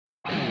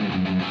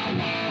Good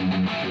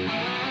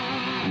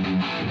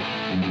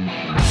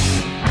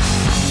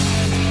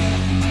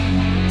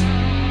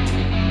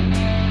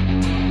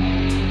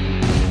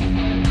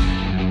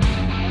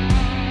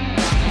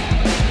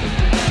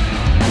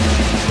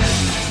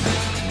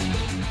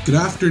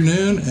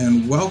afternoon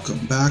and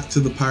welcome back to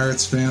the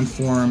Pirates Fan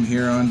Forum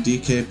here on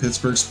DK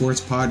Pittsburgh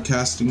Sports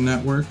Podcasting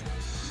Network.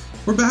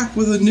 We're back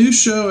with a new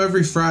show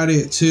every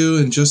Friday at 2,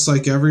 and just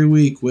like every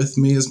week, with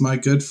me is my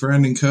good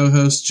friend and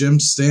co-host Jim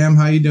Stamm.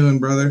 How you doing,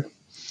 brother?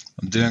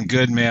 I'm doing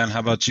good, man.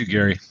 How about you,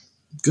 Gary?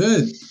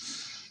 Good.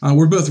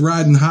 We're both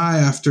riding high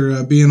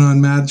after being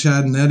on Mad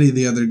Chad and Eddie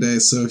the other day,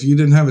 so if you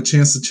didn't have a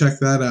chance to check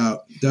that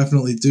out,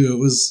 definitely do. It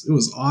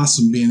was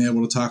awesome being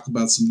able to talk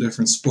about some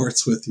different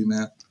sports with you,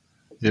 man.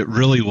 It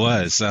really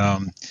was.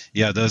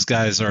 Yeah, those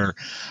guys are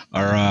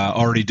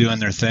already doing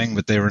their thing,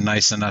 but they were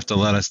nice enough to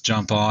let us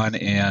jump on.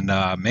 And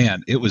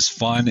man, it was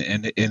fun,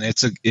 and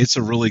it's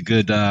a really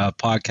good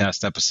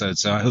podcast episode.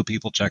 So I hope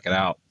people check it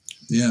out.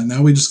 Yeah,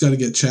 now we just got to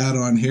get Chad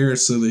on here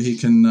so that he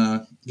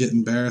can get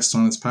embarrassed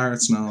on his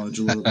Pirates knowledge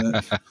a little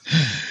bit.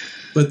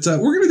 But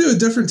we're going to do a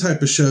different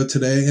type of show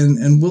today,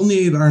 and we'll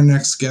need our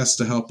next guest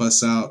to help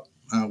us out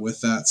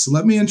with that. So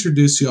let me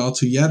introduce you all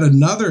to yet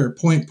another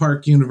Point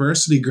Park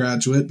University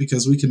graduate,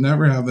 because we can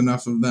never have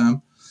enough of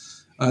them.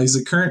 He's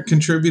a current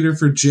contributor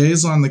for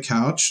Jays on the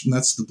Couch, and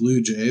that's the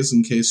Blue Jays,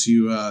 in case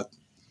you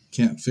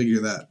can't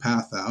figure that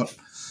path out.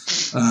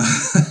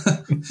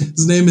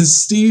 His name is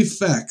Steve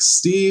Fek.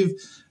 Steve,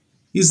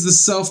 he's the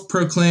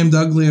self-proclaimed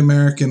ugly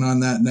American on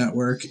that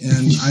network,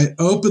 and I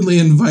openly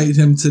invite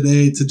him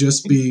today to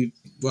just be,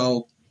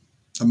 well,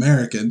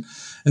 American,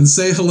 and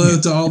say hello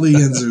to all the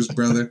Yinzers,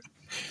 brother.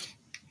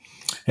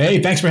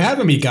 Hey, thanks for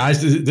having me,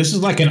 guys. This is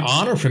like an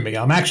honor for me.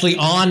 I'm actually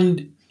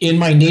on in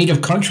my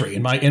native country,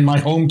 in my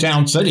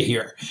hometown city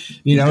here.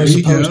 You know, as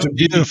opposed to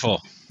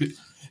beautiful.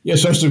 Yeah,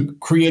 so as to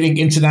creating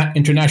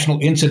international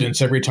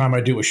incidents every time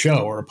I do a show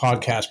or a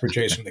podcast for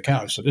Jays from the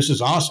Couch. So this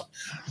is awesome.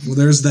 Well,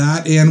 there's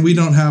that, and we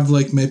don't have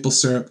like maple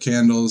syrup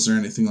candles or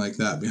anything like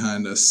that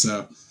behind us,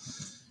 so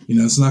you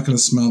know it's not going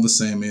to smell the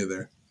same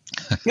either.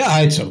 Yeah,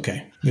 it's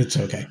okay. It's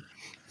okay.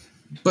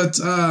 But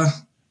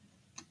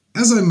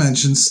as I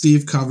mentioned,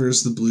 Steve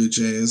covers the Blue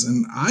Jays,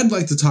 and I'd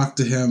like to talk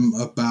to him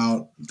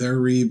about their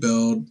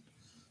rebuild,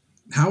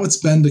 how it's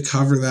been to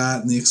cover that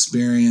and the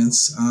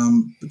experience.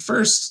 But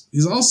first,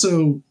 he's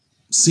also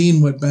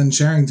seen what Ben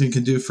Cherington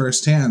can do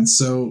firsthand.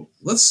 So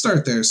let's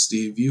start there,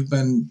 Steve. You've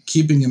been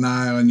keeping an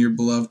eye on your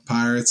beloved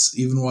Pirates,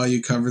 even while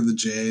you cover the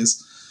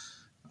Jays.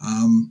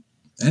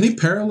 Any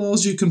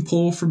parallels you can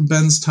pull from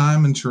Ben's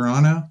time in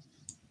Toronto?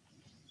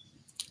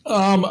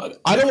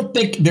 I don't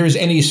think there's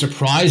any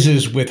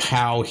surprises with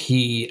how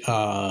he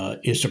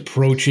is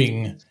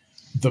approaching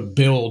the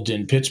build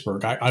in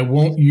Pittsburgh. I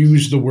won't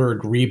use the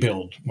word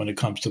rebuild when it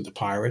comes to the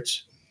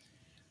Pirates.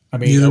 I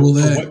mean, neither will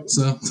they.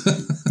 So.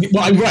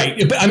 Well, right.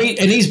 But I mean,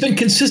 and he's been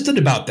consistent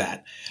about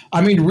that.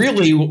 I mean,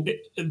 really,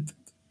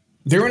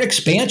 they're an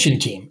expansion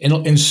team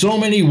in so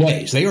many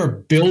ways. They are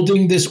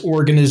building this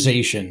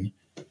organization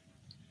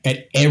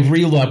at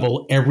every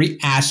level, every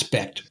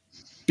aspect.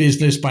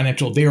 Business,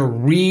 financial, they are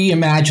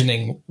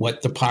reimagining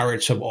what the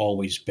Pirates have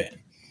always been.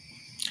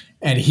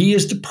 And he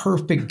is the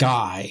perfect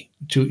guy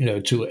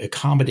to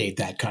accommodate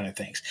that kind of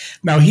things.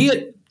 Now,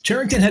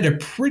 Cherington had a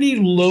pretty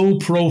low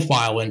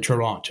profile in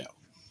Toronto.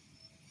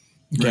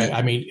 Okay? Right.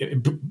 I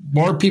mean,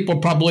 more people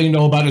probably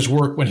know about his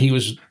work when he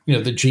was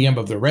the GM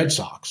of the Red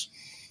Sox.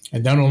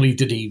 And not only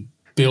did he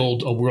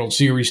build a World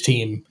Series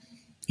team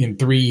in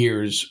 3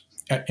 years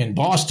in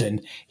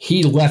Boston,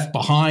 he left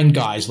behind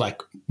guys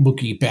like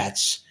Mookie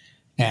Betts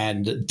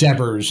and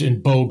Devers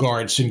and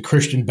Bogarts and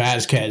Christian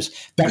Vazquez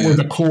that were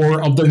the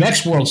core of the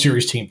next World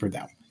Series team for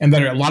them. And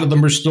that a lot of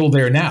them are still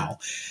there now.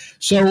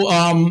 So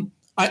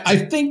I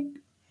think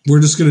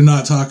we're just going to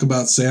not talk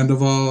about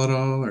Sandoval at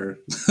all, or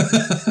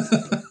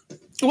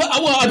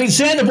well, I mean,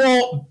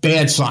 Sandoval,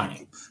 bad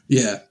signing.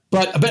 Yeah.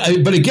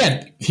 But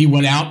again, he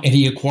went out and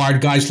he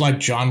acquired guys like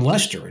John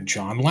Lester and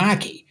John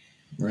Lackey.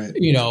 Right.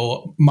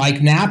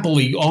 Mike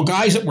Napoli, all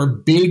guys that were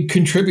big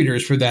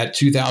contributors for that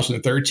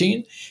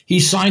 2013. He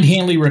signed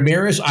Hanley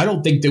Ramirez. I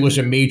don't think there was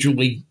a major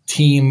league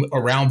team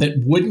around that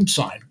wouldn't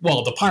sign.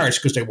 Well, the Pirates,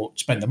 because they won't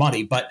spend the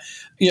money, but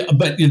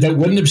that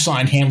wouldn't have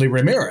signed Hanley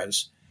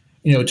Ramirez,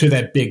 to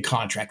that big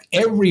contract.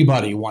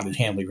 Everybody wanted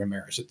Hanley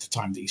Ramirez at the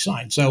time that he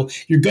signed. So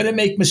you're going to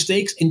make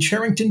mistakes, and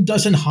Cherington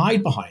doesn't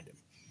hide behind him.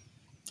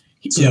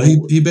 So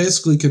he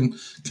basically can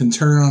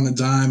turn on a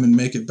dime and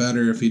make it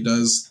better if he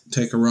does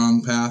take a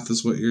wrong path,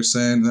 is what you're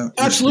saying?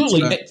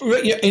 Absolutely.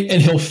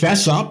 And he'll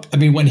fess up. I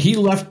mean, when he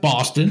left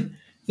Boston,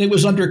 it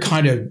was under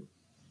kind of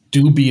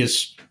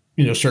dubious,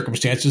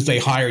 circumstances. They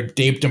hired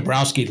Dave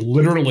Dombrowski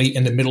literally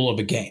in the middle of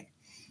a game.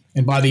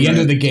 And by the end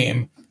of the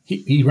game,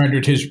 he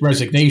rendered his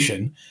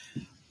resignation.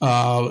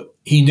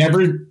 He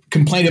never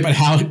complained about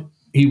how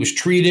he was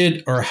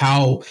treated or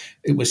how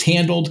it was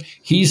handled.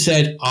 He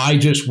said, I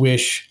just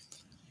wish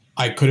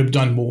I could have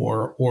done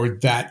more, or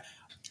that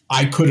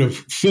I could have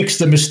fixed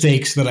the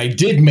mistakes that I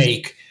did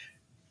make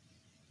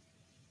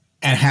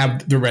and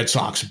have the Red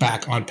Sox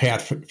back on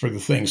path for the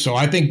thing. So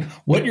I think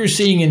what you're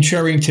seeing in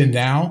Cherington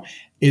now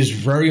is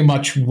very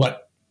much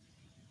what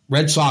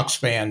Red Sox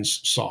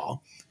fans saw,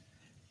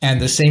 and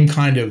the same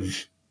kind of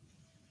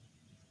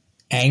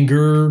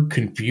anger,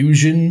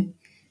 confusion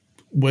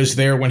was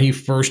there when he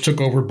first took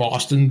over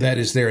Boston that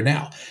is there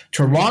now.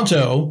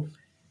 Toronto,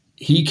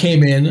 he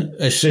came in,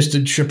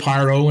 assisted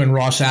Shapiro and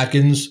Ross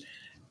Atkins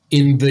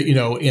in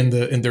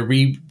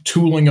the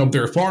retooling of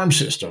their farm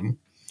system.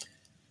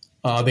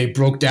 They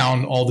broke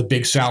down all the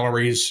big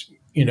salaries,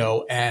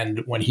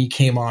 and when he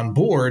came on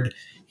board,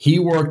 he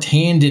worked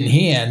hand in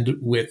hand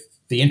with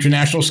the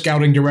international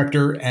scouting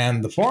director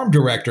and the farm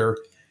director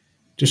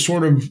to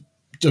sort of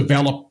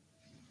develop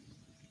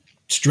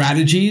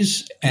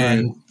strategies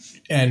and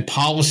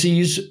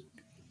policies.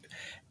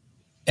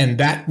 And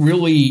that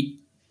really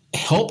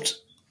helped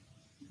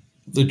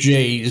the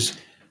Jays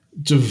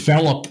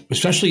develop,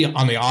 especially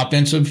on the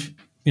offensive,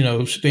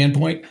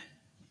 standpoint,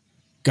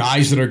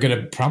 guys that are going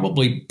to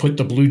probably put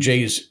the Blue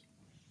Jays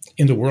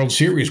in the World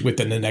Series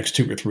within the next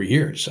 2 or 3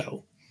 years.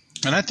 So,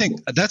 and I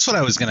think that's what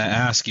I was going to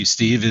ask you,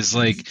 Steve, is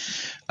like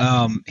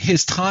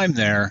his time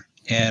there,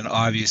 and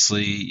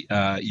obviously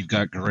you've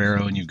got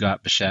Guerrero and you've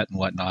got Bichette and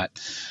whatnot.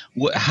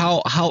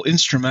 How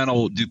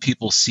instrumental do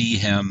people see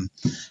him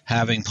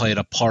having played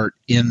a part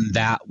in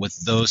that with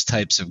those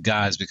types of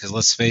guys? Because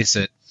let's face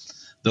it,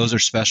 those are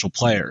special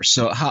players.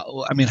 So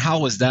how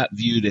was that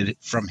viewed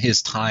from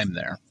his time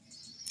there?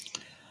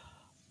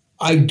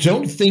 I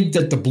don't think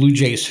that the Blue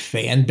Jays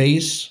fan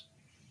base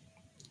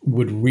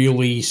would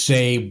really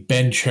say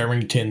Ben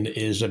Cherington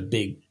is a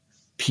big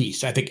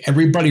piece. I think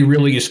everybody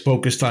really is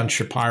focused on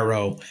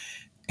Shapiro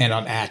and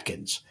on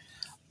Atkins.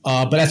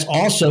 But that's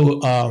also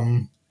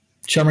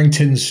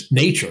Cherington's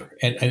nature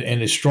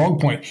and his strong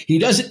point. He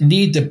doesn't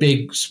need the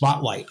big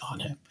spotlight on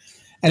him.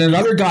 And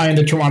another guy in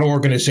the Toronto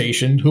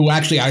organization who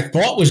actually I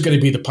thought was going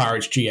to be the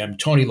Pirates GM,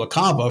 Tony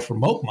LaCava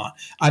from Oakmont.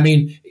 I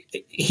mean,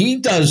 he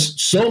does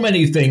so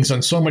many things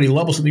on so many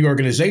levels of the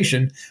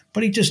organization,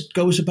 but he just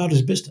goes about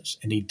his business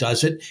and he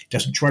does it. He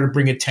doesn't try to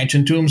bring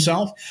attention to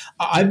himself.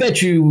 I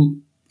bet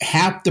you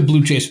half the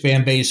Blue Jays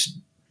fan base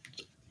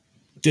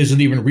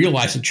doesn't even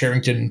realize that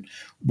Cherington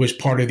was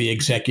part of the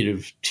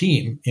executive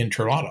team in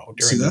Toronto.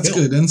 See, that's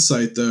good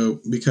insight though,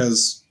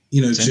 because,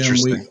 Jim,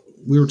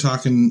 we were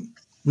talking.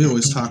 We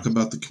always talk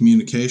about the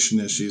communication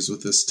issues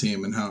with this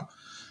team and how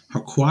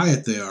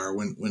quiet they are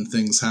when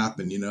things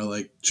happen.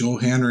 Like Joel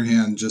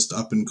Hanrahan just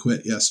up and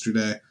quit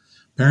yesterday.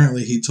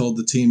 Apparently he told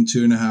the team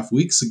 2.5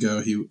 weeks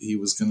ago he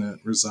was going to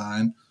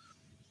resign.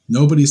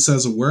 Nobody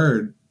says a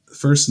word. The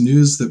first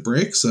news that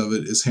breaks of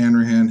it is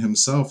Hanrahan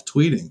himself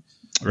tweeting.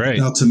 Right.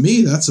 Now, to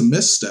me, that's a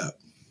misstep.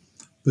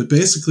 But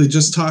basically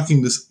just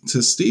talking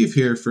to Steve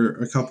here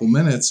for a couple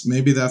minutes,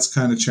 maybe that's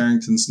kind of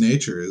Cherington's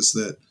nature, is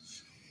that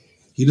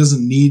he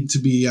doesn't need to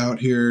be out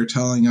here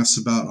telling us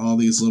about all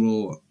these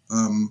little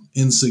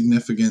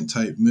insignificant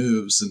type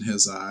moves in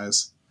his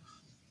eyes.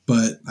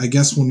 But I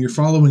guess when you're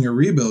following a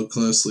rebuild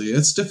closely,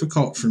 it's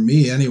difficult for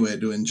me anyway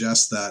to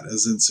ingest that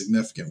as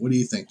insignificant. What do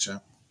you think,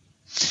 Jim?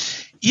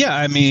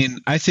 Yeah,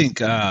 I think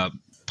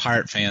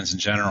Pirate fans in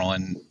general,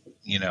 and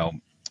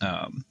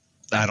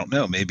I don't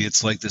know, maybe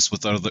it's like this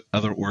with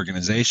other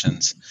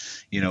organizations.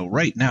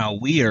 Right now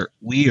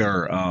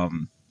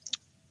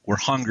we're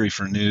hungry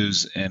for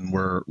news and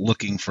we're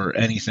looking for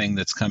anything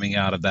that's coming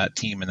out of that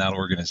team and that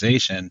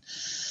organization.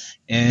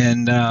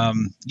 And,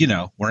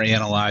 we're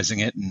analyzing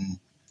it and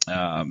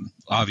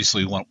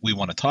obviously we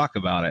want to talk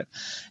about it.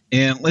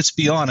 And let's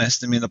be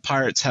honest, the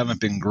Pirates haven't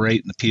been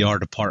great in the PR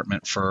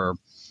department for,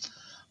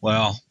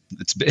 well,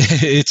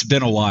 it's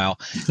been a while.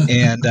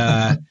 And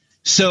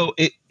so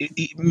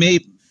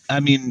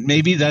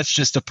maybe that's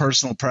just a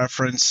personal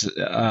preference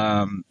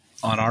on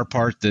our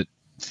part that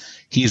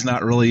he's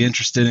not really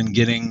interested in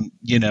getting,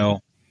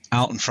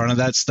 out in front of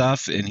that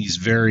stuff. And he's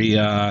very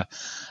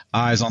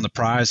eyes on the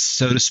prize,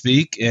 so to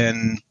speak.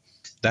 And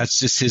that's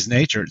just his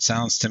nature. It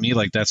sounds to me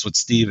like that's what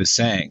Steve is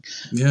saying.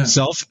 Yeah.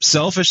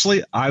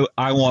 Selfishly, I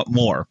want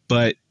more,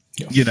 but,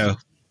 Yeah,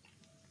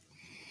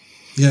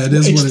 it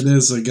is what it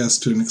is, I guess,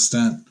 to an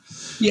extent.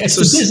 Yeah, it's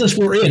the business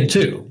we're in,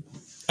 too.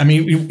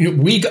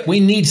 We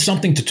need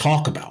something to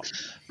talk about.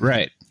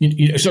 Right.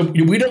 So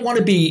we don't want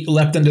to be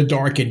left in the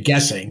dark and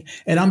guessing.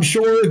 And I'm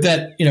sure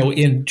that,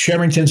 in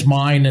Cherington's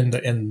mind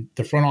and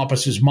the front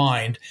office's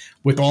mind,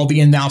 with all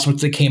the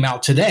announcements that came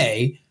out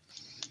today,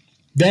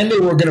 then they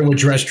were going to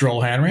address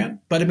Joel Hanrahan.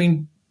 But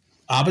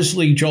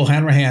obviously Joel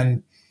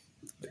Hanrahan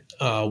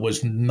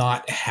was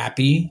not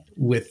happy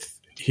with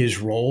his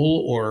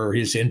role or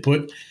his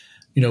input,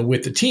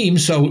 with the team.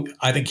 So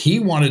I think he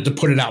wanted to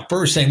put it out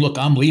first saying, look,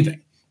 I'm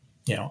leaving,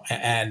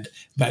 and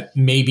that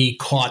maybe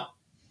caught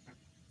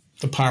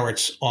the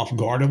Pirates off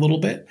guard a little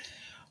bit,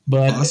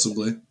 but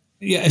possibly,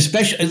 yeah.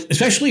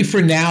 Especially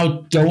for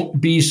now,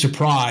 don't be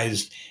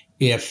surprised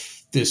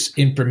if this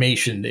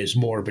information is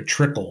more of a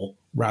trickle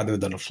rather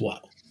than a flow.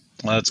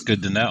 Well, that's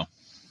good to know.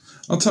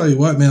 I'll tell you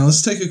what, man,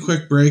 let's take a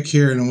quick break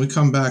here, and when we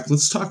come back,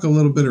 let's talk a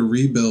little bit of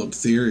rebuild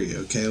theory,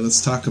 okay?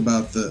 Let's talk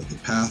about the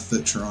path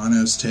that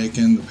Toronto's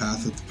taken, the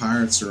path that the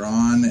Pirates are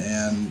on,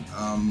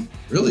 and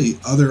really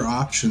other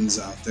options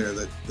out there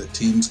that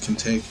teams can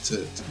take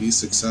to be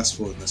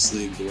successful in this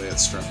league the way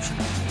it's structured.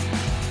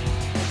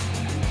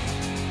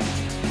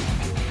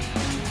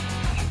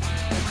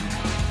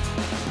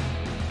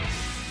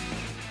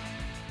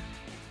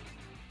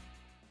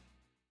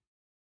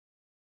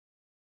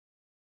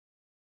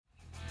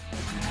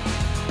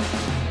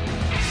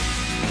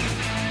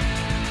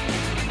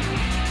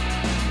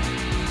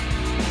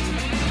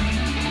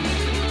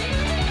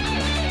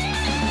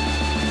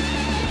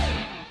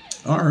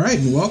 All right,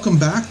 and welcome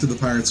back to the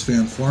Pirates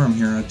Fan Forum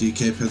here on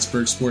DK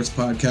Pittsburgh Sports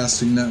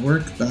Podcasting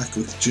Network, back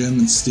with Jim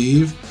and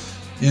Steve.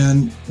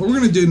 And what we're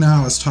going to do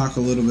now is talk a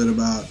little bit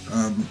about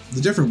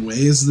the different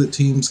ways that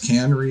teams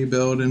can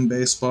rebuild in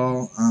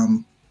baseball.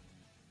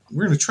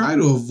 We're going to try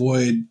to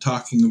avoid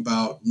talking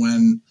about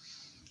when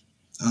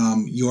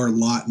your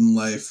lot in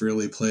life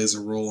really plays a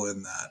role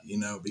in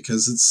that,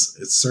 because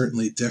it's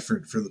certainly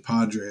different for the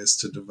Padres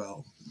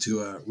to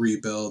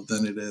rebuild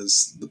than it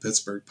is the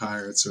Pittsburgh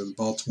Pirates or the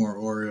Baltimore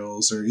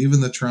Orioles or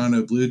even the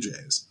Toronto Blue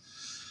Jays.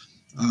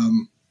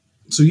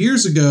 So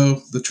years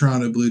ago, the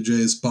Toronto Blue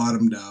Jays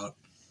bottomed out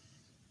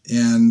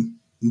and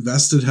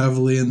invested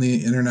heavily in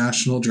the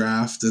international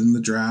draft and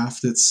the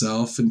draft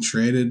itself and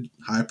traded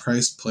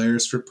high-priced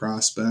players for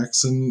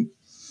prospects. And,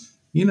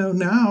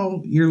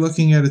 now you're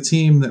looking at a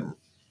team that,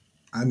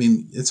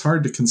 it's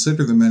hard to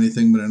consider them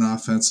anything but an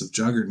offensive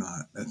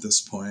juggernaut at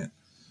this point.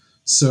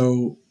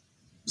 So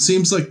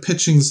seems like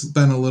pitching's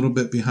been a little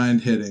bit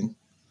behind hitting,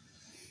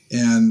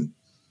 and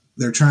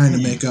they're trying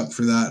to make up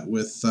for that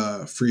with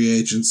free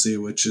agency,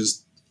 which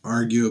is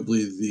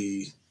arguably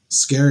the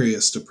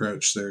scariest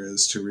approach there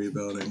is to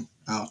rebuilding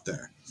out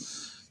there.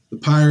 The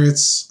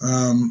Pirates,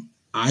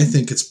 I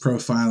think it's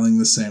profiling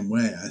the same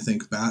way. I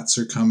think bats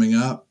are coming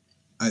up.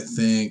 I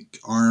think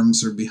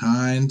arms are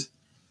behind.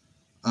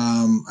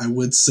 I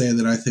would say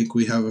that I think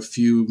we have a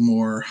few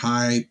more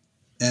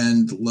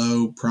high-end,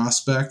 low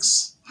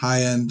prospects,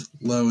 high-end,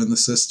 low in the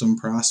system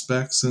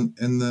prospects on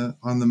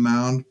the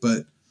mound,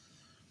 but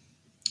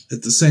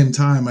at the same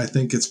time, I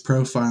think it's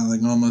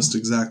profiling almost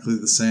exactly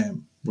the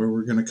same, where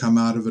we're going to come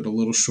out of it a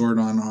little short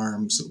on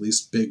arms, at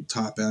least big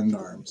top-end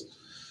arms.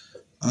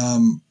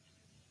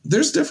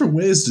 There's different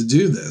ways to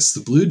do this.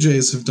 The Blue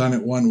Jays have done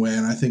it one way,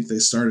 and I think they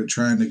started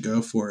trying to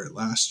go for it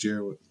last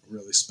year with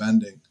really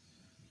spending.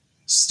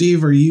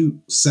 Steve, are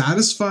you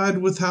satisfied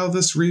with how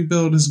this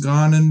rebuild has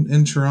gone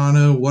in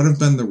Toronto? What have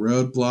been the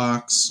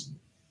roadblocks?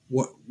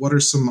 What are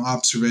some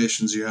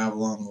observations you have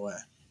along the way?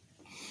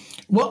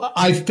 Well,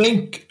 I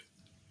think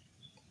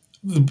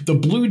the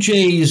Blue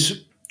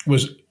Jays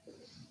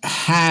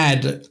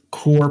had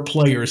core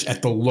players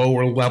at the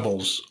lower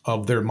levels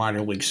of their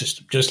minor league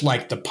system, just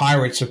like the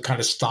Pirates have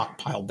kind of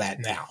stockpiled that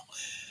now.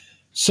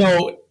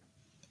 So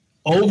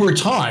over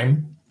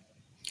time,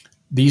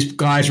 these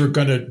guys are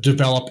going to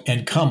develop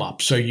and come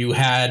up. So you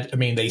had,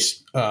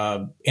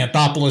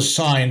 Anthopoulos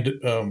signed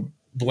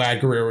Vlad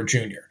Guerrero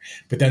Jr.,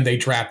 but then they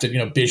drafted,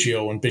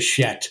 Biggio and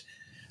Bichette.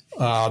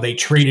 They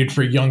traded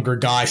for younger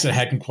guys that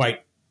hadn't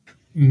quite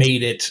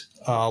made it,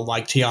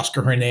 like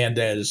Teoscar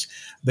Hernandez.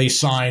 They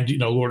signed,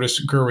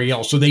 Lourdes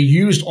Gurriel. So they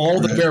used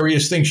all the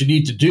various things you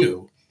need to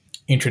do: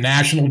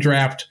 international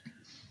draft,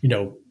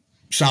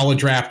 solid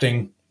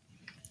drafting,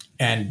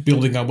 and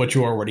building on what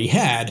you already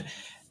had.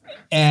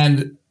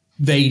 And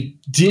they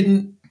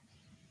didn't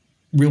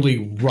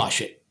really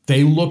rush it.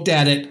 They looked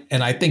at it,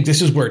 and I think this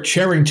is where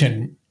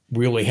Cherington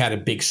really had a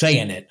big say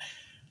in it,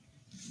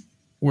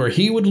 where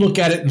he would look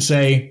at it and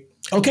say,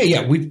 okay,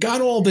 yeah, we've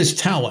got all this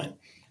talent.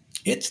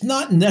 It's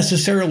not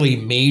necessarily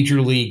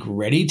major league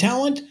ready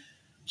talent,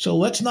 so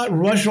let's not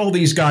rush all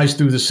these guys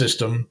through the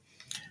system.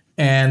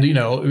 And,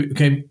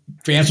 okay,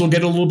 fans will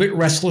get a little bit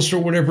restless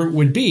or whatever it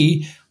would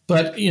be,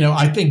 but,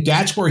 I think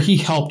that's where he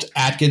helped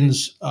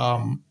Atkins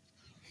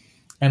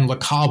and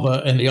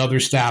LaCava and the other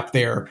staff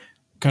there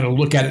kind of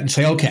look at it and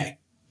say, okay,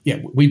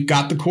 yeah, we've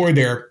got the core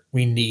there.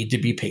 We need to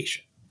be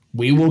patient.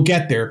 We will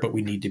get there, but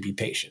we need to be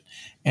patient.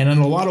 And in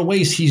a lot of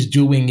ways, he's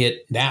doing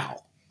it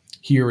now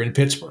here in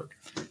Pittsburgh.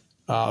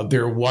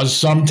 There was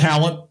some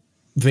talent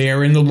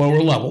there in the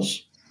lower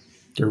levels.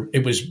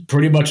 It was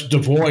pretty much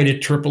devoid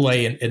at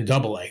AAA and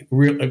AA.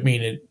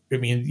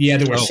 Yeah,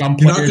 there were some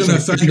players. You're not going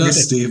to offend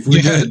us, Steve.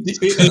 We're good.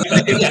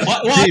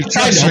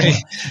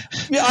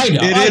 I know.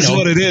 It is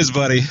what it is,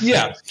 buddy.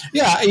 Yeah.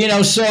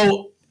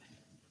 So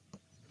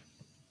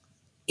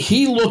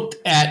he looked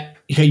at,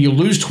 okay, you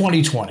lose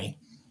 2020.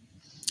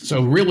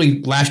 So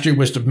really last year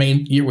was the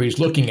main year where he's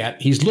looking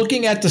at. He's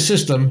looking at the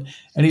system,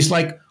 and he's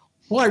like,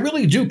 well, I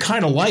really do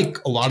kind of like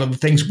a lot of the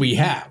things we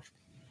have,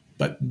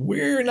 but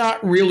we're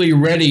not really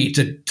ready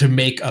to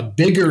make a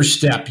bigger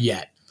step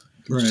yet.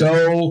 Right.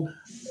 So,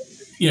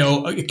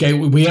 okay,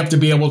 we have to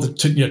be able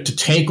to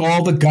take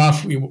all the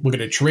guff. We're going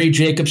to trade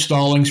Jacob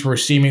Stallings for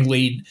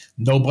seemingly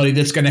nobody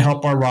that's going to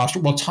help our roster.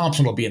 Well,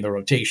 Thompson will be in the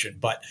rotation,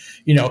 but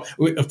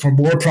for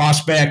more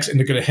prospects, and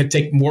they're going to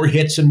take more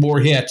hits and more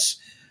hits.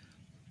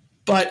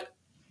 But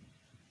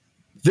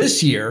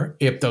this year,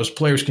 if those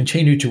players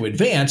continue to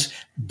advance,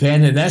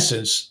 then in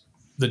essence,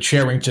 the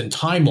Cherington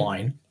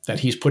timeline that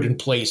he's put in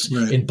place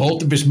in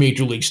both of his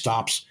major league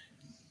stops,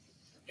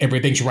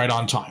 everything's right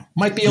on time.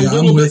 Might be a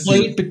little bit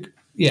late, but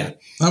yeah.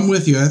 I'm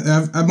with you.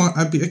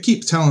 I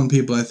keep telling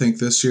people I think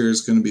this year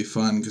is going to be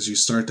fun because you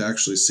start to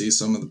actually see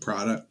some of the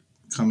product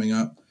coming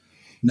up.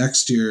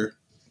 Next year,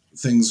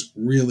 things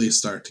really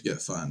start to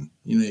get fun.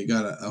 You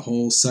got a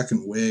whole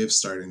second wave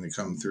starting to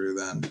come through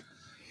then.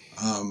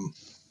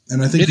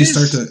 And I think you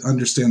start to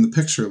understand the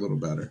picture a little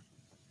better.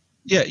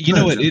 Yeah,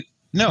 know what?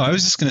 No, I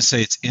was just going to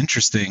say it's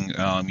interesting.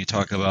 You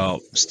talk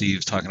about,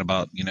 Steve, talking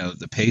about,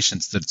 the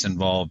patience that's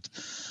involved.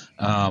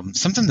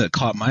 Something that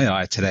caught my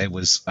eye today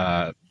was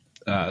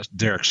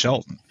Derek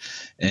Shelton,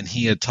 and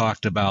he had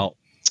talked about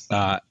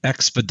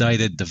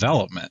expedited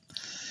development,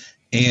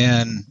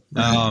 and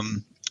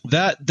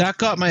that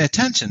got my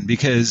attention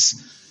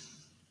because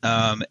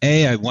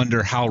I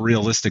wonder how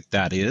realistic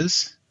that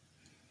is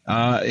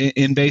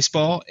in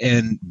baseball,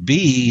 and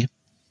B,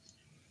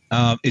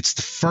 it's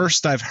the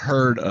first I've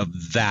heard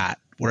of that,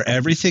 where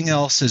everything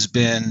else has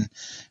been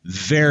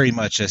very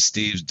much as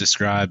Steve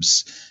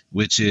describes,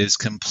 which is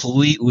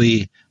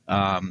completely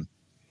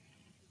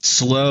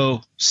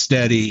slow,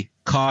 steady,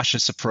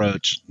 cautious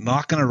approach,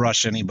 not going to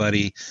rush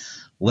anybody,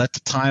 let the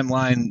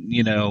timeline,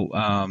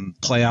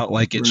 play out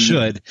like it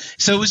should.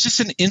 So it was just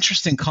an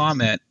interesting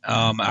comment.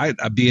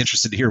 I'd be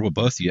interested to hear what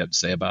both of you have to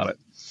say about it.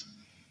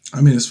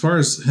 I mean, as far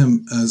as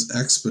him as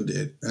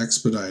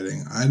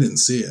expediting, I didn't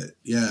see it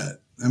yet.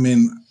 I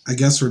mean, I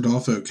guess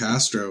Rodolfo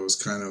Castro was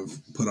kind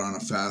of put on a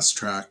fast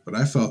track, but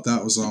I felt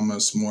that was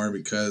almost more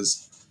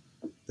because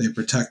they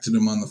protected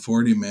him on the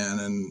 40-man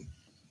and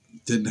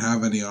didn't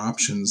have any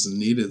options and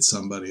needed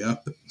somebody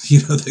up,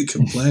 that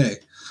could play.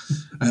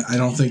 I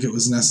don't think it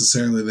was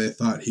necessarily they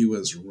thought he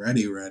was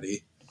ready.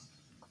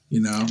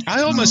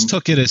 I almost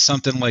took it as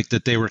something like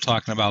that they were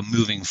talking about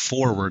moving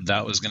forward.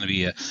 That was going to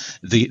be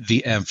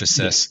the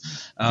emphasis.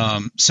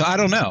 So I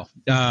don't know.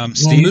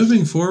 Steve? Well,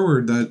 moving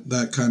forward,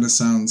 that kind of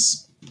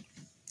sounds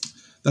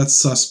that's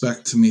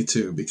suspect to me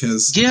too,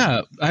 because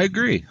yeah, I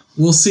agree.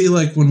 We'll see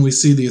when we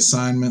see the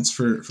assignments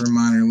for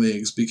minor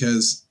leagues,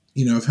 because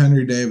if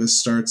Henry Davis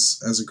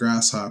starts as a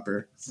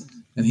grasshopper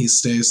and he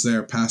stays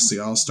there past the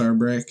All-Star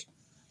break,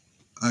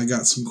 I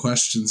got some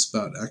questions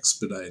about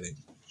expediting.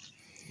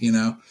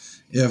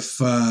 If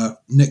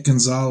Nick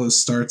Gonzalez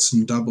starts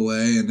in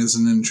AA and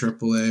isn't in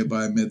AAA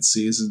by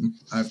midseason,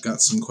 I've got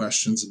some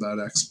questions about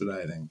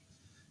expediting.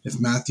 If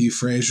Matthew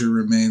Frazier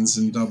remains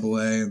in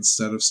AA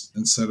instead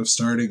of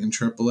starting in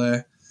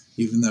AAA,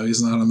 even though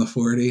he's not on the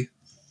 40,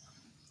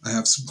 I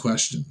have some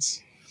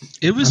questions.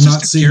 It was I'm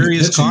just a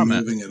curious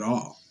comment. Moving at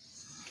all.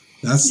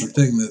 That's the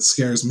thing that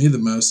scares me the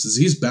most is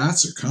these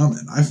bats are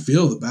coming. I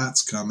feel the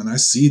bats coming. I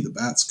see the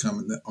bats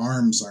coming. The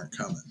arms aren't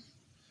coming.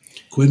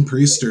 Quinn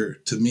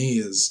Priester, to me,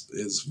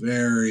 is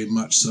very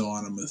much so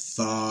on a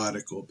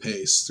methodical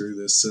pace through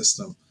this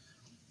system.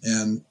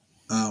 And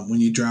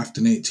when you draft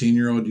an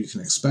 18-year-old, you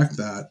can expect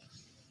that.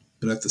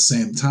 But at the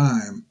same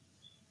time,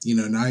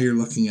 now you're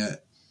looking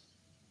at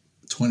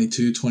a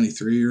 22,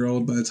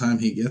 23-year-old by the time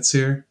he gets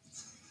here.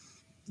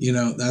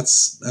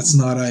 That's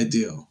not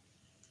ideal.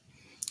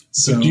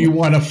 So do you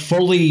want a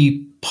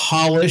fully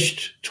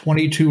polished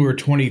 22 or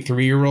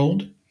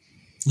 23-year-old?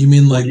 You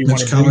mean like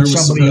Mitch Keller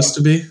was supposed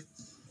to be?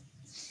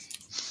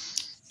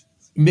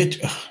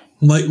 Mitch,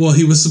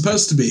 he was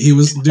supposed to be. He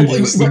was, dude.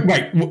 He was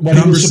right.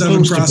 Number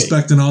 7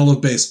 prospect in all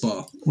of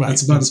baseball. Right.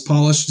 That's about as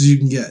polished as you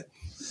can get.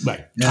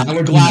 Right.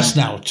 Tyler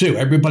Glasnow too.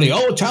 Everybody,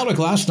 Tyler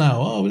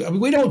Glasnow.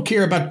 We don't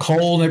care about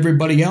Cole and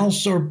everybody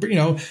else, or we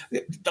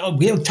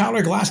have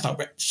Tyler Glasnow.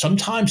 But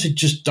sometimes it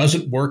just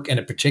doesn't work in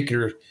a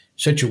particular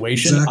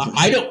situation.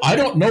 Exactly. I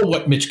don't know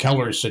what Mitch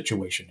Keller's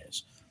situation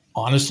is.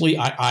 Honestly,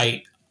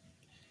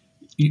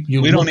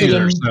 we don't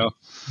either. So.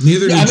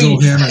 Neither did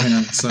Joel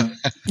Hanrahan. So.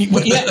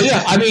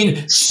 Yeah. I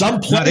mean,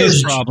 some players. Not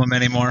his problem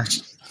anymore.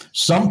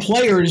 Some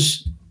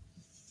players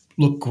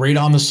look great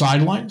on the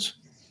sidelines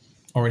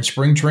or in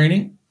spring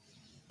training,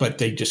 but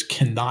they just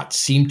cannot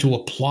seem to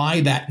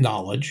apply that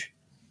knowledge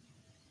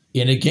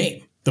in a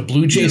game. The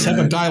Blue Jays have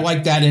a guy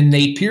like that in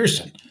Nate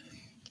Pearson,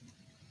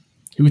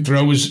 who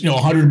throws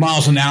 100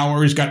 miles an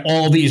hour. He's got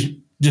all these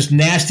just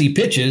nasty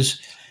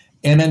pitches,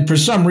 and then for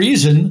some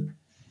reason,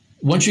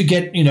 once you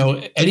get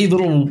any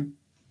little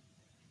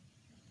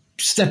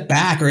step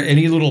back or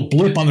any little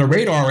blip on the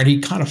radar, and he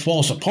kind of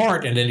falls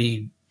apart, and then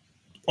he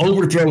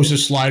overthrows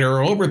his slider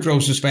or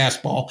overthrows his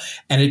fastball,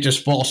 and it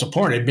just falls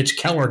apart. And Mitch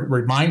Keller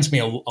reminds me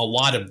a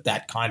lot of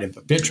that kind of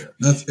a pitcher.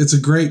 It's a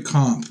great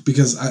comp,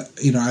 because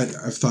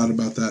I've thought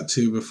about that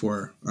too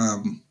before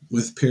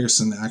with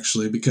Pearson,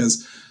 actually,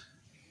 because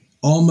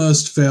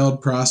almost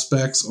failed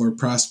prospects or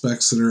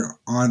prospects that are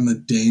on the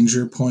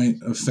danger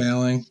point of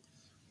failing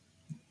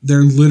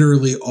they're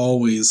literally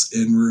always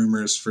in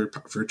rumors for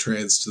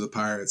trades to the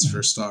Pirates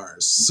for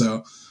stars.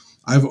 So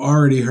I've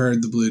already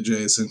heard the Blue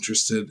Jays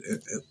interested.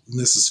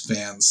 This is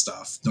fan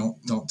stuff.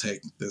 Don't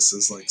take this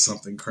as like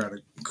something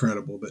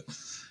credible, but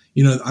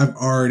I've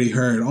already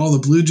heard all the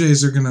Blue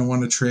Jays are going to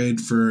want to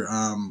trade for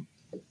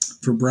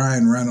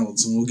Brian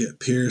Reynolds, and we'll get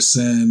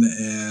Pearson,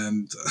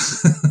 and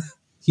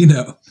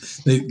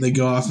they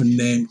go off and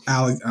name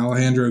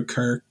Alejandro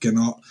Kirk and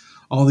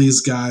all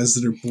these guys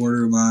that are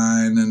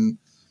borderline and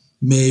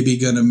maybe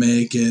going to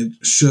make it,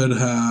 should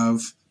have,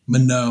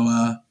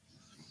 Manoah,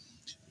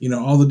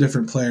 all the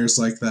different players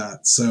like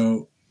that.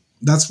 So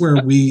that's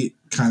where we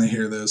kind of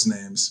hear those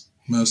names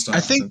most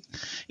often.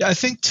 I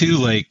think too,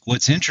 like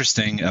what's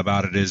interesting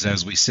about it is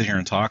as we sit here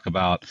and talk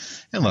about,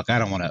 and look, I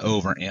don't want to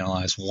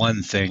overanalyze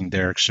one thing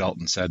Derek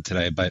Shelton said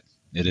today, but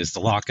it is the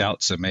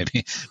lockout, so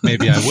maybe I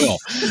will.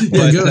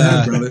 Yeah, go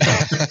ahead, brother.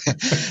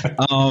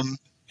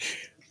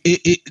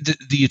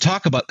 You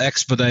talk about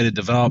expedited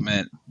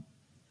development,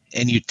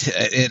 and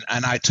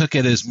and I took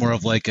it as more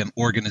of like an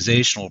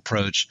organizational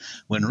approach,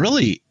 when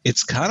really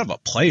it's kind of a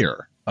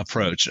player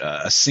approach,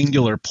 a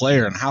singular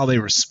player, and how they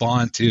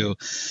respond to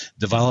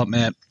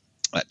development,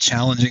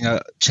 challenging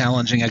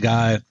a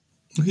guy.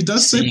 He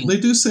does say, they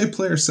do say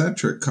player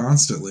centric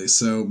constantly,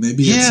 so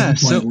maybe at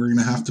some point we're going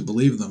to have to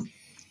believe them.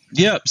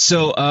 Yeah.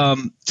 So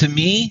to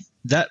me,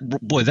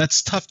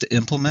 that's tough to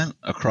implement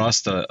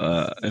across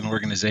an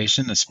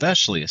organization,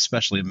 especially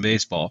in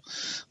baseball,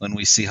 when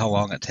we see how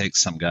long it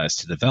takes some guys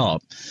to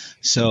develop.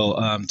 So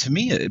to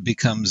me, it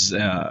becomes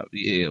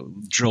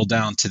drilled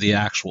down to the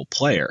actual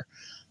player.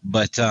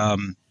 But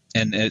and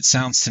it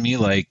sounds to me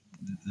like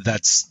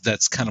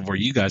that's kind of where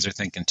you guys are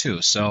thinking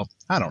too. So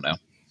I don't know.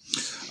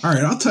 All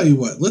right, I'll tell you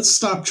what. Let's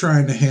stop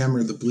trying to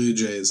hammer the Blue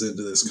Jays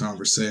into this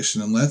conversation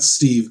and let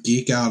Steve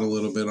geek out a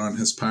little bit on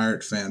his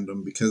Pirate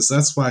fandom, because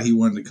that's why he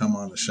wanted to come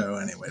on the show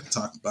anyway, to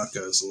talk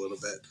Buccos a little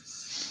bit.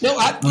 No,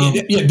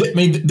 I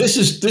mean, this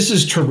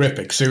is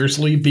terrific,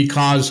 seriously,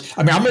 because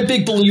I'm a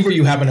big believer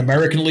you have an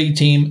American League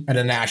team and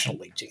a National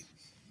League team.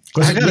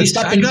 I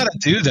gotta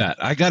do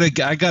that. I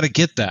gotta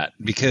get that,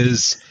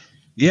 because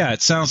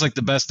it sounds like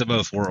the best of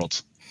both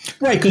worlds.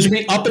 Right, because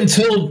up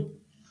until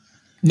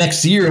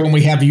next year, when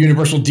we have the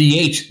universal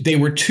DH, they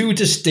were two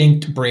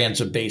distinct brands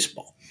of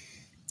baseball.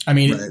 I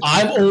mean, right.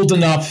 I'm old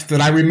enough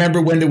that I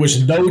remember when there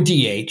was no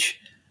DH.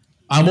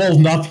 I'm old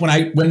enough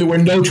when there were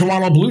no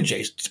Toronto Blue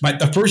Jays. But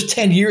the first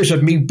 10 years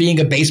of me being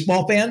a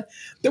baseball fan,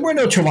 there were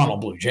no Toronto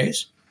Blue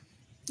Jays.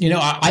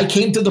 I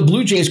came to the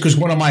Blue Jays because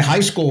one of my high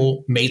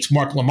school mates,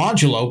 Mark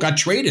Lamangelo, got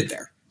traded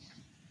there.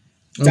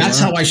 That's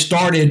how I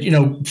started,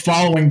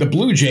 following the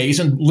Blue Jays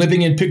and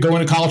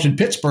going to college in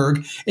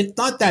Pittsburgh. It's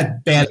not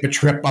that bad of a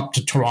trip up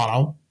to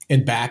Toronto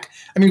and back.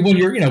 I mean, when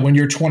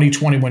you're 20,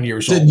 21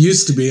 years old. It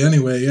used to be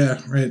anyway,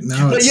 yeah. Right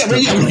now,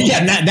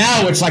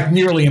 now it's like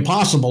nearly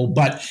impossible.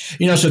 But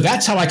so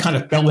that's how I kind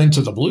of fell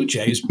into the Blue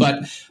Jays.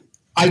 But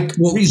I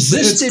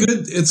resisted.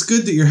 It's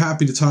good that you're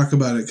happy to talk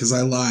about it, because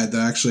I lied.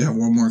 I actually have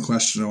one more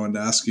question I wanted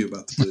to ask you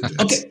about the Blue Jays.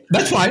 Okay,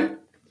 that's fine.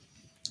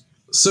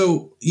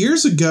 So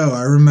years ago,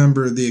 I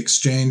remember the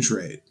exchange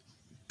rate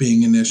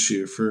being an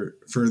issue for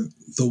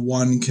the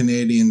one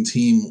Canadian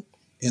team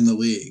in the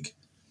league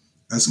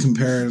as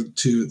compared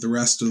to the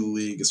rest of the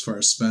league as far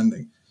as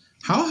spending.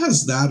 How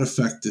has that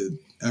affected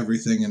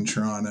everything in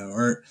Toronto,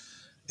 or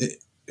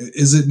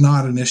is it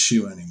not an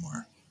issue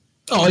anymore?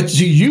 Oh, it's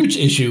a huge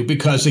issue,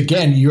 because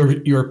again,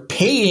 you're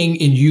paying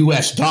in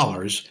U.S.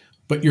 dollars,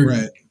 but you're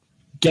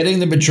getting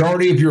the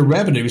majority of your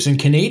revenues in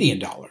Canadian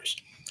dollars.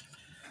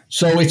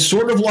 So it's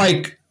sort of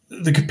like,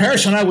 the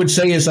comparison I would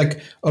say is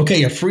like,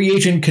 okay, a free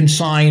agent can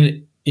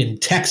sign in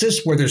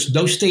Texas where there's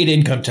no state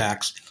income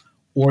tax,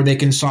 or they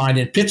can sign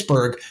in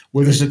Pittsburgh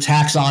where there's a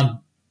tax on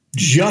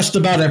just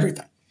about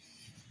everything.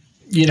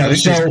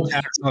 So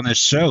tax on this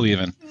show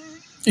even.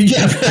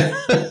 Yeah.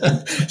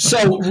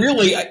 So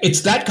really,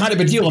 it's that kind of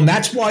a deal. And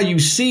that's why you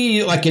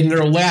see, like in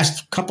their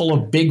last couple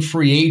of big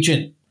free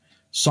agent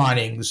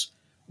signings,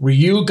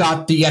 Ryu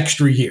got the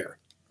extra year.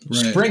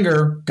 Right.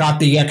 Springer got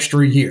the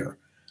extra year.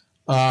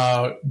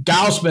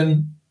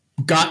 Gausman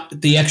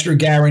got the extra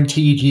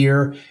guaranteed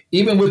year.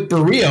 Even with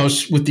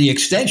Barrios, with the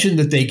extension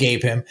that they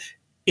gave him,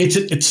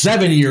 it's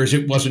 7 years.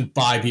 It wasn't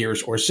 5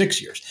 years or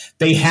 6 years.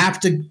 They have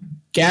to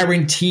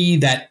guarantee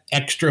that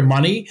extra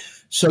money.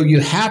 So you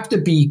have to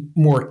be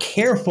more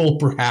careful,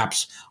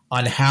 perhaps,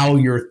 on how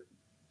you're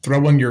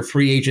throwing your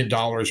free agent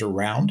dollars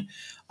around.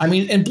 I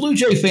mean, and Blue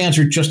Jay fans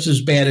are just as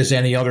bad as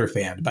any other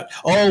fan. But,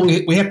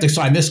 we have to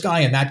sign this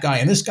guy and that guy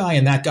and this guy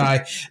and that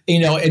guy,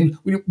 and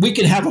we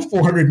can have a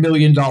 $400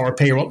 million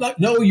payroll.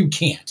 No, you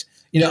can't.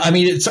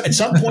 At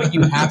some point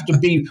you have to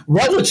be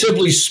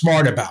relatively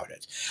smart about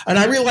it. And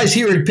I realize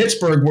here in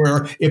Pittsburgh,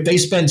 where if they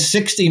spend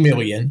 $60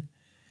 million,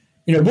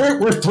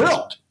 we're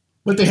thrilled.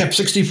 But they have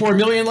 $64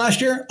 million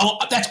last year. Oh,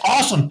 that's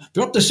awesome.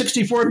 They're up to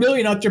 $64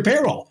 million out their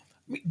payroll.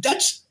 I mean,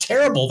 that's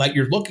terrible that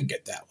you're looking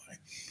at that way.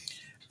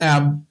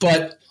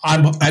 But I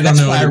don't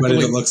know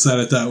anybody that looks at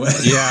it that way.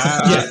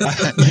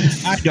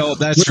 I know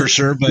that's for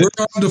sure. But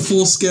we're on to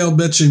full scale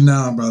bitching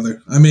now,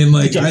 brother. I mean,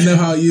 like, I know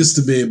how it used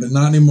to be, but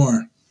not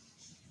anymore.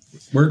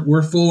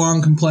 We're full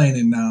on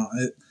complaining now.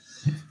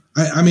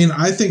 I mean,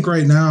 I think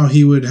right now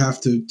he would have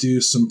to do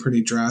some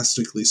pretty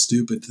drastically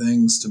stupid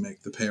things to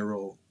make the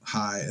payroll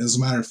high. As a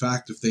matter of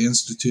fact, if they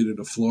instituted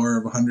a floor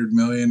of $100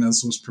 million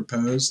as was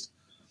proposed,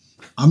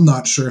 I'm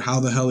not sure how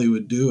the hell he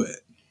would do it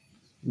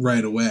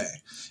right away.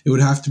 It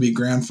would have to be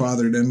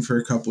grandfathered in for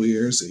a couple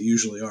years. They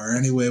usually are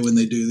anyway when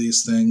they do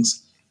these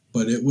things,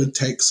 but it would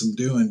take some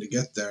doing to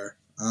get there.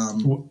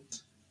 The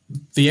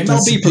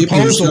MLB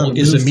proposal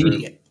is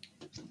immediate.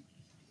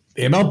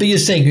 The MLB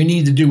is saying you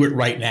need to do it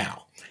right now.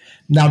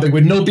 Now, there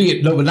would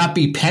not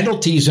be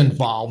penalties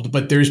involved,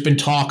 but there's been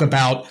talk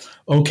about,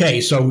 okay,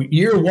 so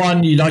year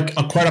one, you don't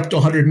acquire up to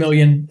 $100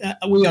 million.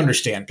 We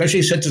understand,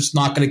 especially since it's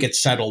not going to get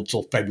settled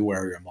till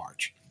February or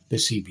March, the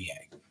CBA.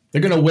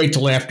 They're going to wait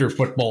till after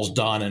football's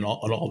done and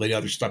all the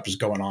other stuff is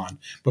going on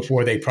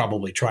before they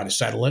probably try to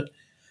settle it.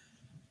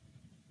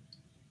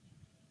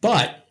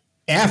 But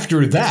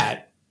after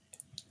that,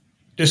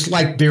 just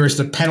like there is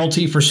the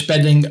penalty for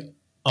spending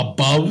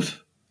above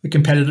the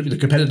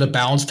competitive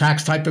balance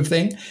tax type of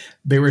thing,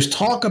 there is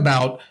talk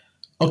about,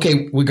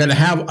 okay, we're going to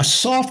have a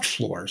soft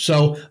floor.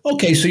 So,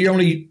 okay, so you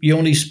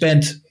only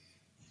spent,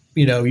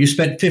 you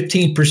spent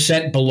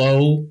 15%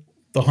 below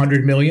the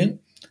 $100 million.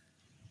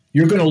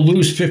 You're going to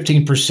lose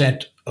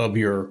 15% of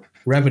your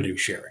revenue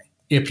sharing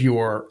if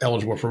you're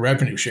eligible for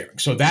revenue sharing.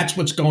 So that's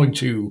what's going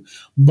to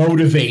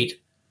motivate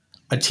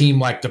a team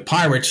like the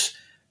Pirates.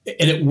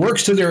 And it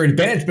works to their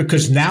advantage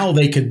because now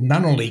they can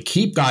not only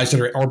keep guys that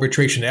are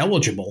arbitration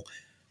eligible,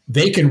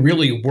 they can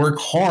really work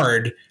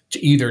hard to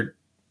either,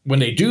 when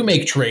they do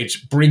make trades,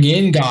 bring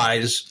in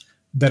guys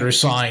that are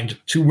signed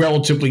to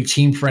relatively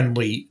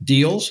team-friendly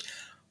deals.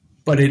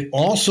 But it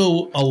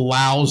also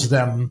allows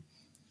them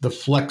the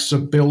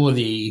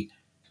flexibility,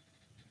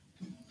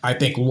 I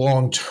think,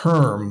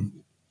 long-term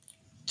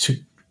to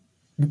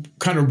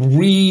kind of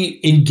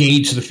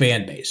re-engage the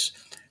fan base.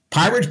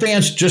 Pirate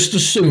fans just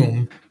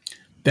assume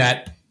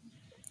that,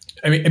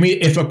 I mean,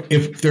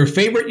 if their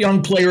favorite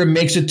young player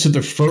makes it to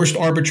the first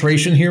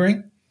arbitration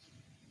hearing,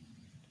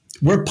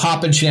 we're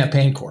popping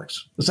champagne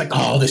corks. It's like,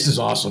 oh, this is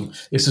awesome.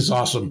 This is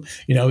awesome.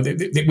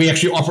 We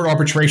actually offered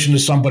arbitration to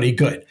somebody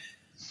good.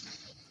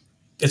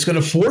 It's going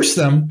to force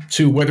them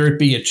to, whether it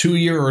be a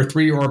 2-year or a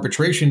 3-year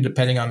arbitration,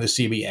 depending on the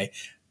CBA.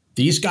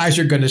 These guys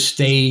are going to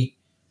stay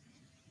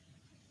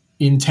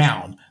in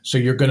town. So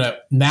you're going to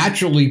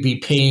naturally be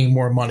paying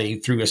more money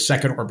through a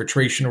second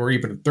arbitration or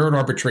even a third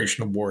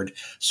arbitration award.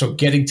 So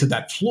getting to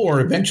that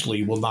floor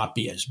eventually will not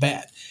be as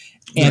bad.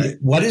 And right.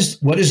 What is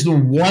the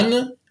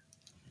one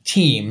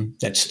team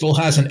that still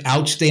has an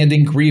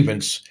outstanding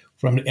grievance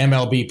from the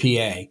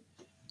MLBPA?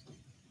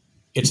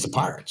 It's the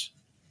Pirates.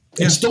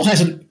 It still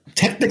hasn't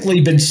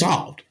technically been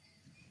solved.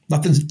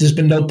 There's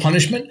been no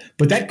punishment,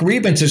 but that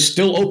grievance is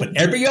still open.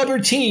 Every other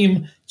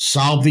team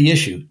solved the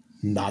issue,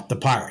 not the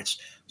Pirates.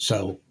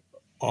 So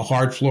a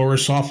hard floor or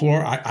soft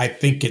floor, I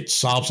think it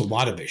solves a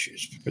lot of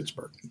issues for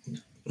Pittsburgh.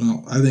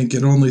 Well, I think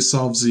it only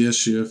solves the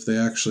issue if they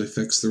actually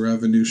fix the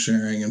revenue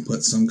sharing and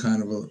put some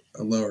kind of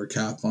a lower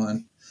cap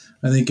on.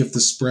 I think if the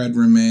spread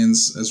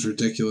remains as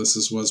ridiculous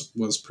as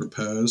was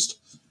proposed,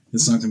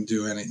 it's not going to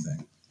do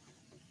anything.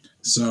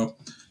 So,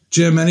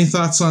 Jim, any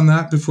thoughts on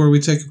that before we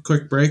take a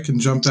quick break and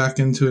jump back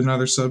into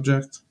another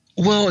subject?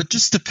 Well, it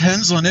just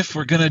depends on if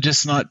we're going to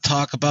just not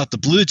talk about the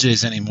Blue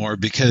Jays anymore,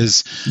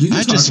 because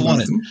I just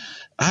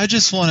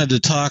wanted to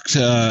talk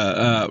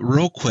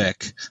real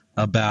quick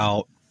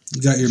about.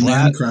 You got your Vlad.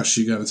 Man crush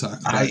you got to talk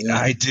about.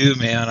 I do,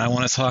 man. I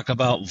want to talk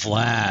about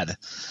Vlad.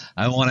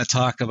 I want to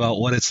talk about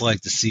what it's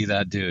like to see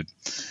that dude.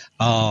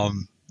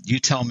 You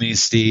tell me,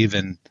 Steve,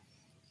 and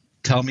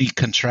tell me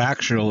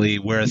contractually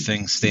where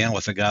things stand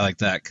with a guy like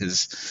that,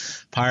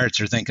 because Pirates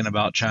are thinking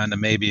about trying to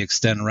maybe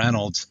extend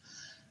Reynolds.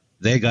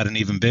 They got an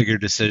even bigger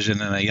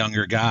decision and a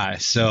younger guy.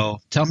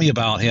 So tell me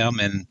about him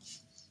and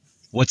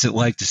what's it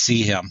like to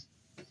see him.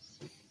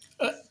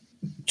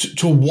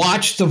 To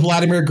watch the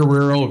Vladimir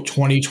Guerrero of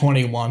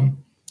 2021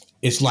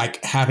 is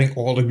like having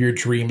all of your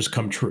dreams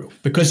come true.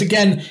 Because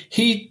again,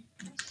 he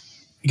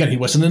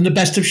wasn't in the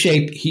best of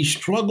shape. He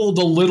struggled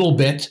a little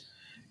bit,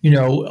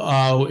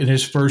 in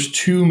his first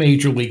 2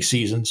 major league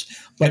seasons,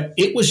 but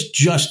it was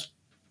just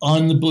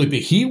unbelievable.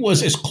 He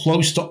was as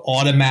close to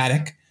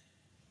automatic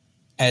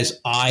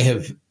as I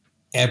have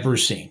ever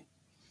seen.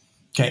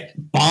 Okay,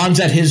 Bonds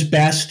at his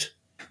best.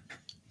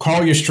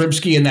 Carl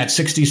Yastrzemski in that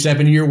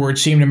 67 year where it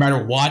seemed no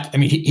matter what, I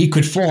mean, he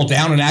could fall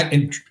down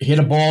and hit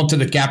a ball to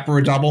the gap for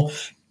a double.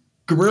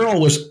 Guerrero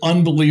was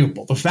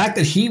unbelievable. The fact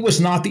that he was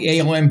not the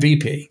AL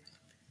MVP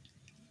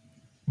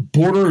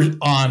borders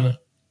on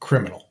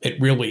criminal.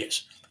 It really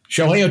is.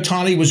 Shohei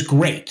Ohtani was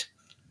great.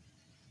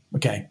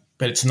 Okay,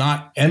 but it's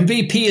not,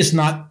 MVP is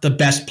not the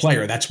best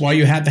player. That's why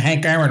you had the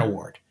Hank Aaron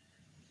Award.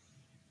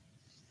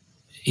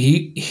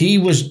 He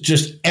was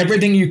just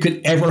everything you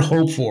could ever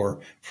hope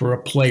for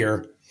a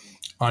player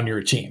on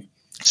your team.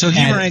 So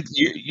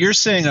you're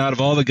saying out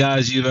of all the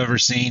guys you've ever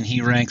seen,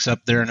 he ranks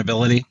up there in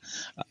ability.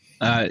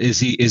 Is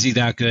he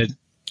that good?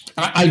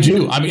 I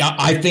do. I mean,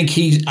 I think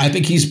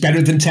he's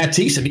better than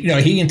Tatis. I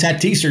mean, he and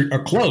Tatis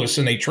are close,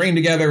 and they train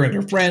together, and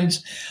they're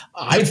friends.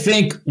 I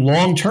think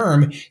long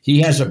term,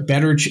 he has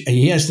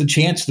the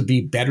chance to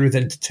be better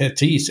than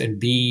Tatis and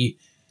be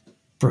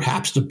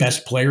perhaps the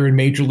best player in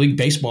Major League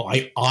Baseball.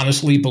 I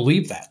honestly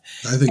believe that.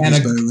 I think he's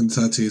better than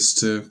Tatis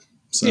too.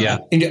 So. Yeah,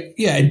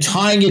 and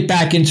tying it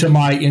back into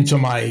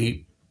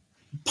my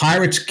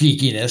Pirates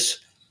geekiness.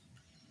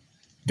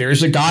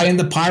 There's a guy in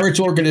the Pirates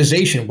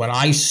organization. When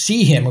I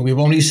see him, and we've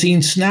only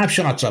seen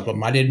snapshots of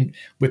him,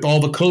 with all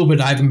the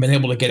COVID, I haven't been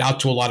able to get out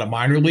to a lot of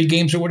minor league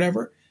games or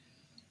whatever.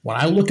 When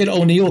I look at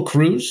O'Neill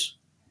Cruz,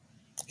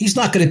 he's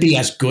not going to be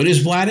as good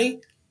as Vladdy.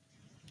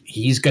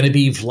 He's going to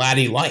be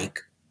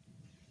Vladdy-like.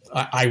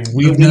 I've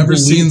never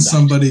seen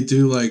somebody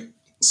do like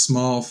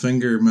small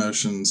finger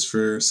motions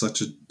for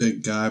such a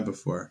big guy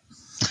before.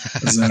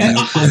 I'm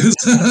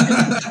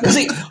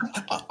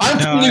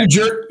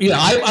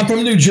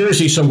from New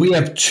Jersey, so we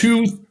have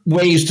two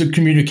ways to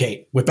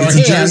communicate with our hands.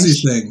 It's a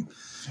Jersey thing.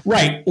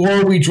 Right.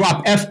 Or we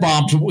drop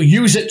F-bombs. We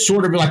use it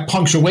sort of like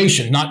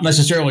punctuation, not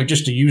necessarily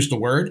just to use the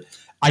word.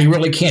 I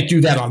really can't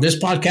do that on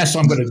this podcast, so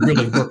I'm going to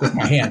really work with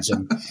my hands.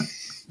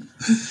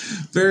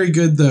 Very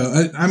good,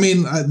 though. I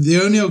mean,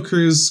 the O'Neill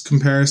Cruz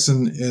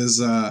comparison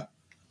is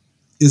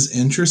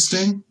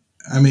interesting.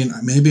 I mean,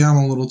 maybe I'm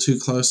a little too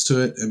close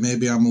to it, and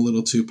maybe I'm a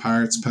little too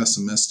Pirates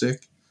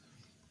pessimistic.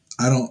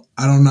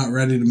 I'm not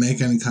ready to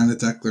make any kind of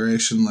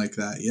declaration like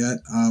that yet.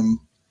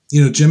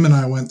 Jim and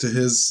I went to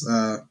his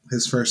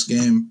first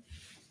game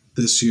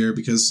this year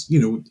because,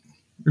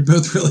 we're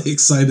both really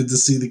excited to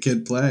see the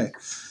kid play,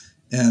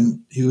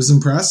 and he was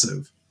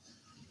impressive.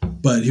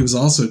 But he was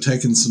also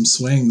taking some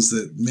swings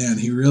that, man,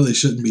 he really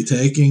shouldn't be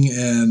taking,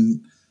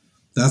 and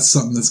that's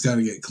something that's got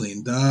to get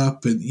cleaned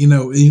up. And,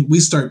 we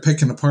start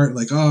picking apart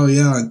like, oh,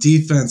 yeah, on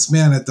defense,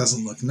 man, it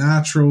doesn't look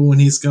natural when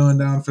he's going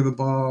down for the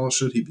ball.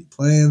 Should he be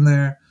playing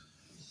there?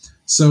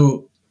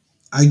 So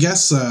I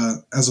guess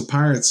as a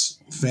Pirates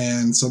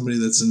fan, somebody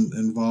that's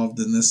involved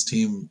in this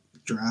team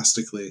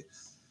drastically,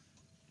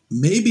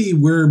 maybe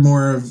we're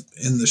more of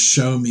in the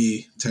show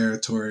me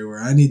territory where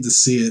I need to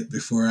see it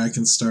before I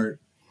can start,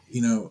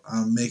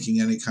 making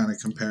any kind of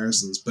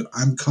comparisons. But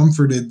I'm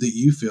comforted that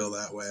you feel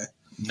that way.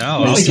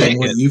 No, I'll take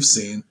what it. You've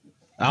seen.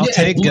 I'll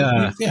take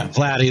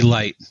Vladdy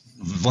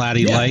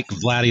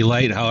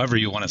Light, however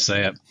you want to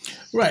say it.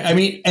 Right. I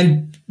mean,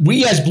 and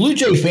we as Blue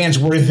Jay fans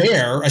were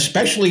there,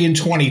 especially in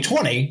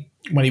 2020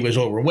 when he was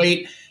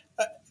overweight.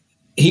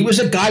 He was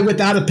a guy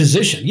without a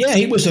position. Yeah,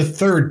 he was a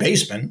third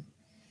baseman.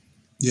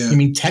 Yeah. I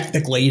mean,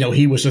 technically,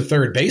 he was a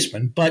third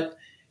baseman, but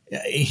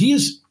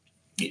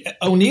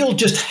O'Neill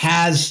just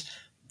has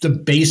the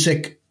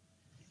basic,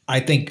 I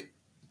think,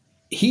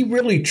 he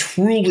really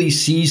truly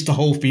sees the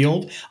whole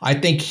field. I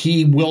think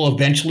he will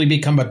eventually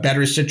become a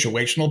better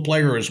situational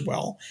player as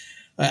well.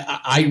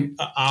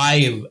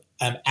 I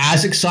am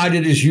as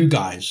excited as you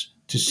guys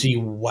to see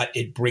what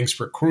it brings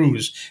for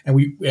Cruz.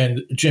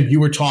 And Jim, you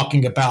were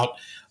talking about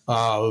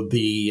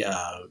the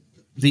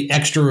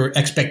extra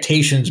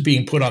expectations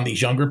being put on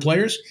these younger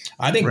players.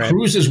 I think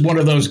Cruz is one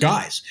of those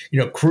guys.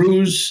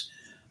 Cruz,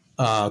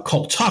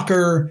 Cole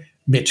Tucker,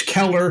 Mitch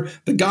Keller,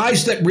 the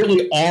guys that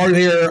really are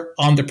there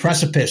on the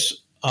precipice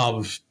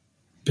of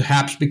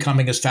perhaps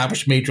becoming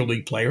established major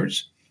league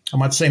players. I'm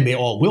not saying they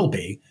all will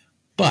be,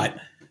 but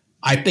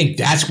I think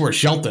that's where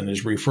Shelton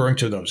is referring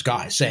to those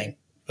guys, saying,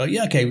 we're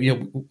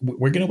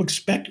going to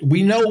expect,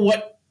 we know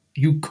what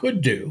you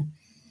could do.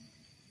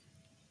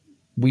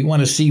 We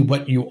want to see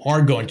what you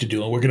are going to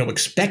do, and we're going to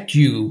expect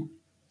you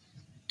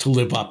to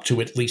live up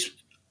to at least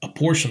a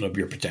portion of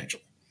your potential.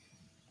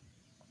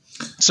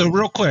 So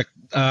real quick,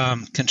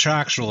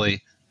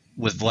 contractually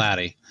with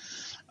Vladdy,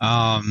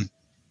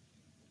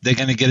 they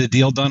going to get a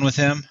deal done with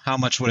him? How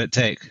much would it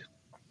take?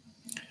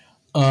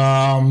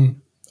 I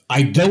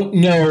don't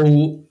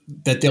know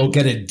that they'll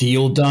get a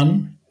deal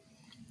done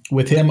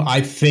with him.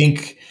 I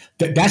think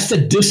that's the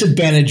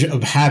disadvantage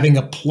of having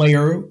a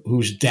player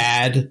whose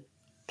dad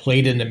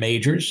played in the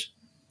majors.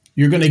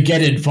 You're going to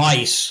get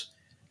advice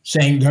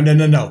saying,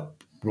 no,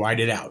 write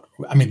it out.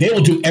 I mean, they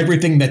will do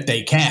everything that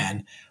they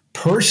can.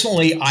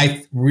 Personally,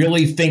 I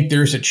really think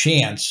there's a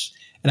chance,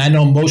 and I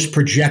know most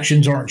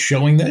projections aren't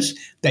showing this,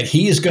 that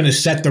he is going to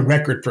set the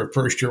record for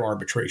first-year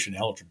arbitration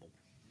eligible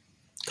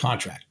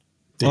contract.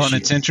 Well, and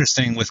it's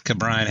interesting with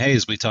Brian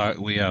Hayes.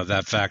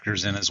 That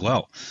factors in as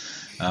well.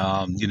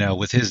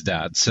 With his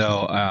dad,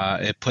 so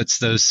it puts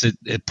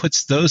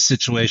those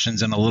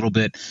situations in a little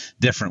bit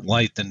different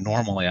light than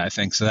normally, I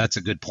think. So that's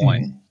a good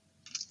point.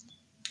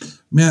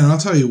 Man, I'll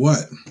tell you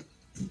what.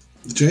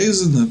 The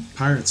Jays and the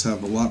Pirates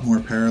have a lot more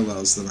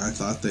parallels than I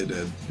thought they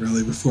did,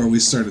 really, before we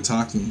started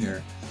talking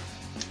here.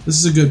 This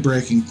is a good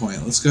breaking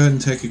point. Let's go ahead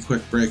and take a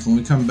quick break. When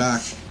we come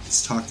back,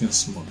 let's talk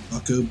some more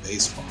Bucco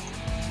baseball.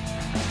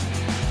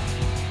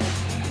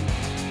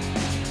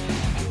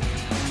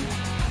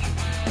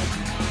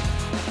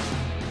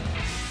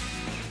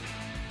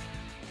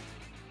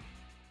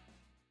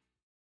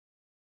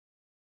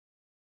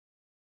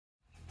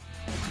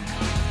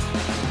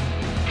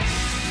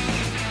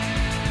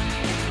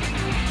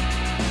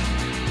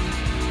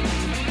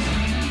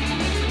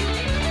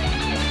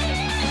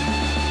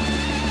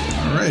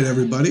 right,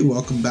 everybody,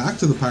 welcome back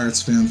to the Pirates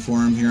Fan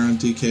Forum here on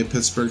DK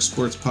Pittsburgh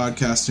Sports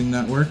Podcasting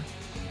Network.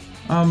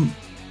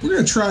 We're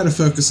going to try to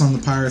focus on the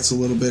Pirates a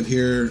little bit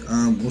here.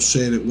 We'll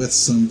shade it with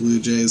some Blue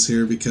Jays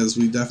here because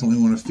we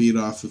definitely want to feed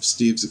off of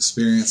Steve's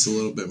experience a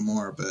little bit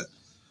more. But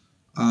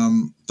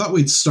thought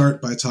we'd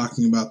start by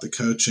talking about the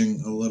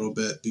coaching a little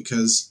bit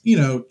because, you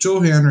know,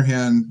 Joe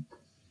Hanrahan,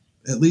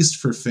 at least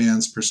for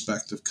fans'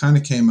 perspective, kind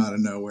of came out of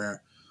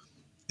nowhere.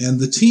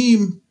 And the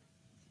team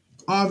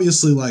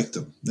obviously liked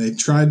him. They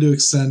tried to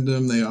extend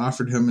him. They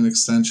offered him an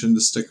extension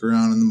to stick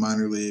around in the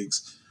minor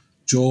leagues.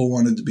 Joel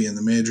wanted to be in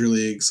the major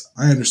leagues.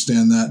 I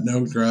understand that.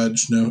 No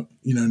grudge, no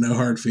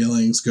hard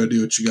feelings. Go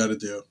do what you got to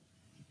do.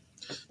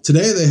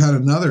 Today they had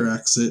another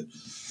exit.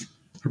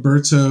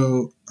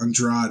 Roberto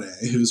Andrade,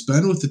 who's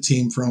been with the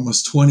team for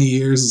almost 20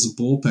 years as a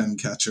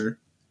bullpen catcher,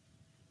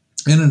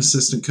 and an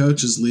assistant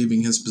coach, is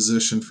leaving his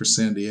position for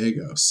San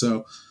Diego.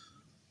 So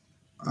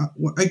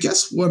I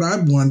guess what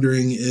I'm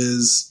wondering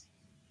is,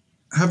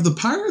 have the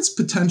Pirates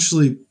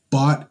potentially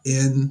bought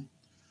in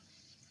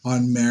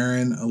on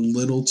Marin a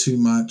little too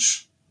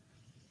much,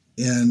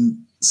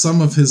 and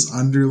some of his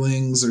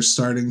underlings are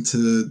starting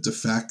to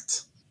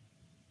defect?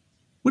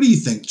 What do you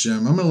think,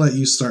 Jim? I'm going to let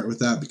you start with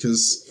that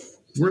because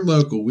we're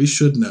local. We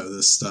should know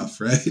this stuff,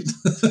 right?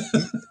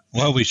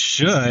 Well, we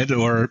should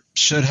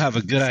have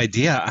a good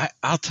idea.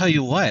 I'll tell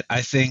you what,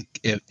 I think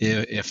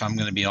if I'm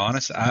going to be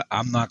honest,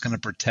 I'm not going to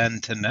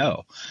pretend to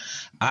know.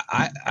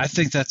 I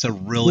think that's a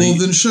really... Well,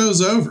 then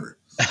show's over.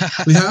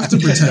 We have to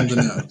pretend to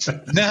know.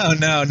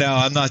 No.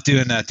 I'm not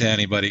doing that to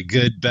anybody,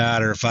 good,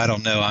 bad, or if I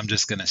don't know, I'm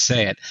just going to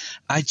say it.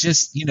 I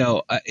just,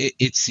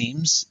 it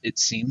seems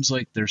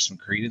like there's some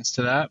credence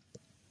to that.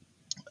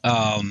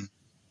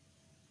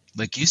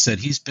 Like you said,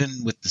 he's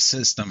been with the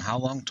system how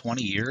long?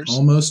 20 years?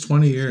 Almost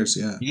 20 years,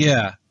 yeah.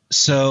 Yeah.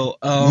 So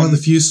one of the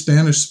few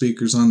Spanish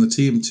speakers on the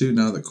team too.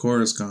 Now that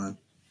Cora's gone,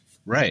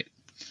 right?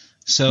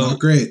 So not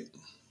great.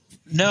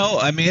 No,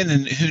 I mean,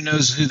 and who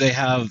knows who they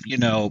have?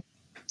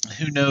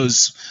 Who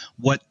knows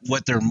what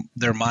their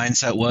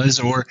mindset was,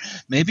 or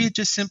maybe it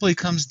just simply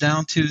comes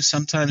down to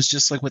sometimes,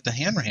 just like with the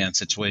Hanrahan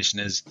situation,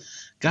 is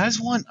guys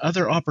want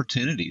other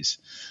opportunities.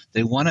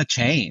 They want to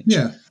change.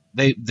 Yeah.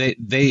 They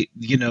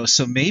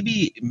so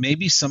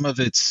maybe some of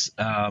it's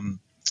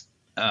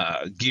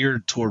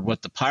geared toward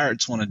what the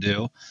Pirates want to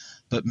do,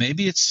 but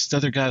maybe it's just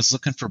other guys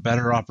looking for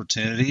better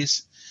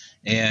opportunities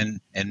and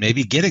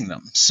maybe getting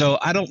them. So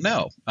I don't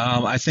know.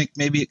 I think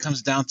maybe it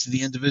comes down to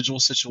the individual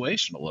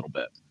situation a little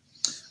bit.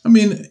 I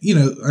mean,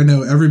 I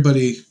know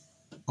everybody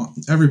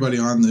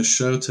on this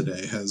show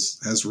today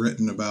has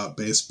written about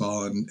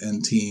baseball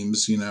and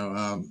teams,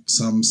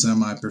 some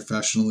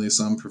semi-professionally,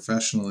 some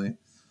professionally.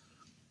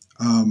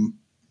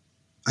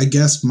 I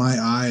guess my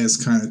eye is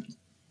kind of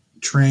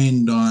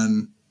trained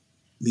on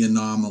the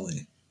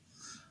anomaly.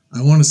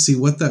 I want to see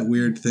what that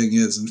weird thing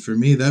is. And for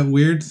me, that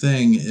weird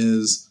thing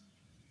is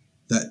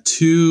that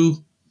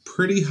two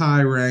pretty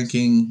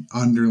high-ranking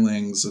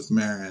underlings of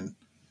Marin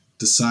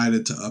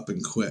decided to up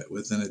and quit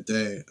within a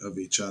day of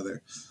each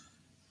other.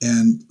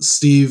 And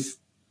Steve,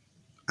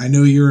 I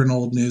know you're an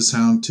old news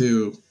hound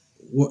too.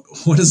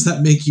 What does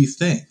that make you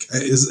think?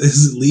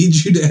 Is it lead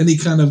you to any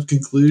kind of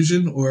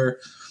conclusion, or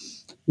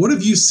what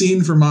have you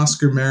seen from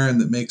Oscar Marin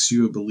that makes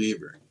you a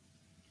believer?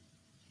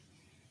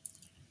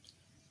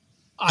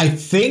 I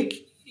think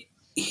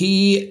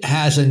he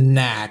has a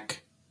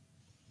knack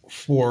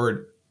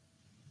for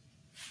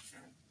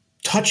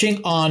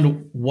touching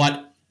on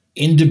what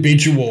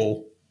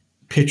individual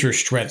pitcher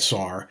strengths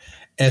are,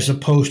 as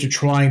opposed to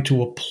trying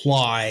to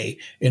apply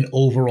an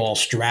overall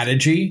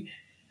strategy,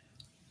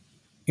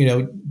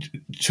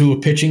 to a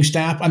pitching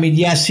staff. I mean,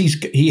 yes,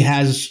 he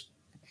has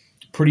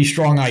pretty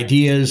strong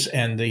ideas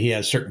and he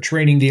has certain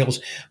training deals,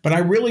 but I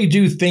really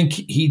do think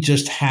he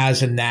just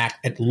has a knack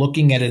at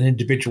looking at an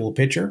individual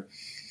pitcher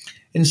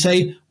and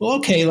say, well,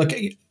 okay, look,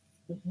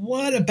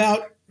 what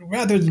about,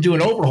 rather than do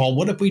an overhaul,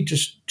 what if we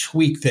just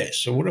tweak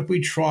this? Or what if we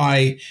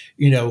try,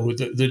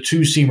 the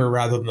two-seamer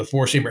rather than the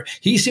four-seamer?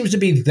 He seems to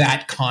be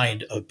that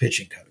kind of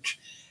pitching coach.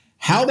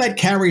 How that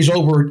carries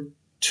over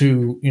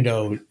to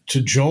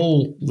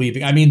Joel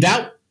leaving, I mean,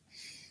 that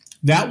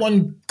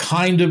one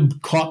kind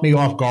of caught me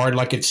off guard,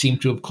 like it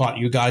seemed to have caught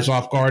you guys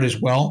off guard as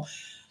well.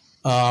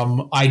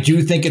 I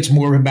do think it's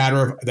more of a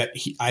matter of that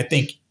I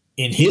think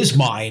in his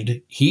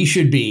mind, he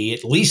should be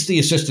at least the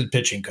assistant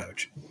pitching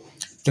coach,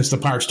 since the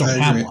Pirates don't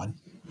have one.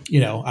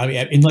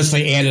 Unless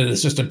they added an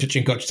assistant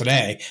pitching coach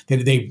today,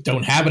 they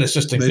don't have an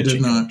assistant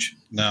pitching coach.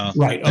 No.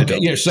 Right. Okay.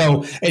 Yeah.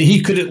 So and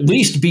he could at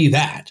least be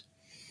that.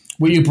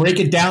 Where you break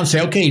it down and say,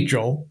 okay,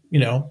 Joel,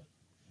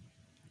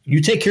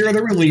 you take care of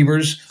the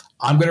relievers.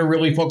 I'm going to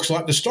really focus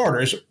on the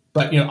starters,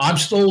 but I'm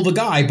still the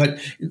guy. But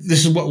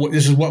this is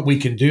what we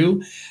can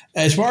do.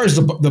 As far as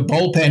the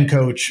bullpen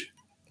coach,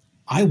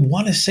 I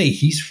want to say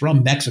he's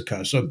from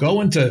Mexico, so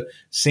going to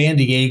San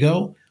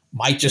Diego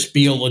might just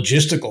be a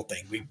logistical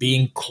thing,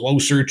 being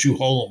closer to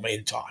home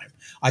in time.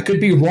 I could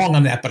be wrong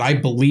on that, but I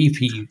believe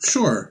he...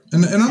 Sure.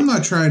 And I'm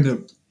not trying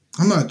to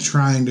I'm not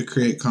trying to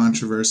create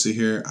controversy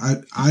here.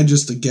 I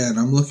just, again,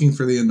 I'm looking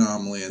for the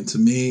anomaly, and to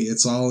me,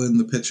 it's all in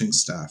the pitching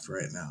staff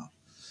right now.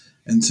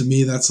 And to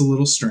me, that's a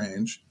little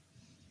strange.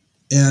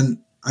 And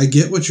I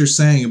get what you're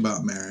saying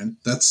about Marin.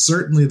 That's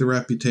certainly the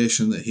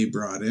reputation that he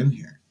brought in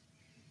here.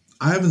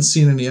 I haven't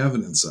seen any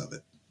evidence of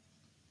it.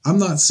 I'm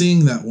not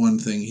seeing that one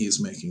thing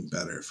he's making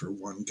better for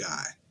one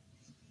guy.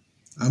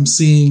 I'm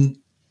seeing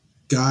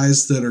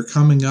guys that are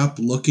coming up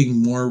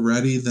looking more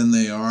ready than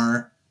they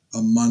are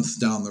a month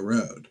down the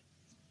road.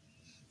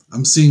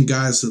 I'm seeing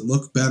guys that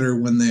look better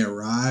when they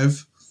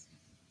arrive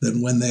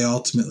than when they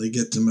ultimately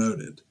get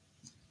demoted.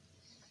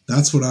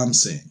 That's what I'm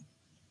seeing.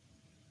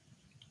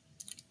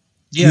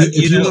 Yeah,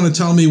 if you want to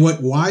tell me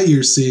why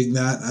you're seeing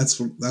that,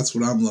 that's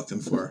what I'm looking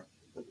for.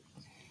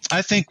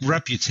 I think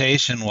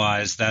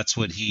reputation-wise, that's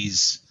what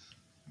he's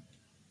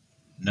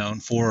known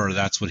for, or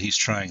that's what he's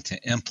trying to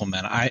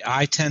implement.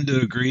 I tend to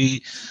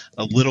agree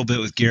a little bit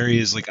with Gary.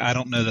 Is like, I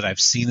don't know that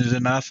I've seen it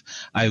enough.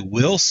 I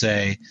will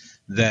say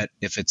that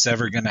if it's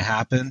ever going to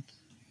happen,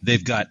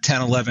 they've got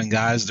 10, 11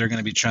 guys they're going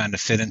to be trying to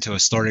fit into a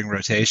starting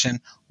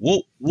rotation.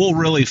 We'll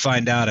really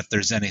find out if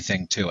there's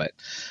anything to it.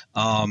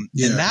 And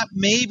that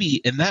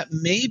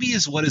maybe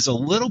is what is a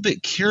little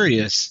bit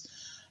curious.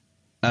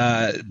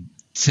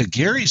 To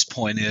Gary's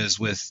point is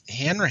with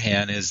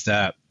Hanrahan is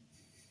that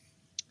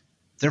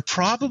they're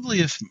probably,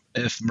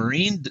 if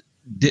Marine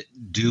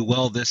didn't do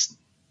well this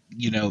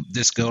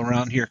go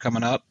around here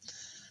coming up,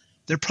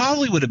 there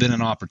probably would have been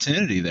an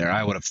opportunity there,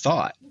 I would have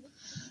thought.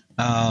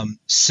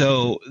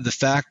 So the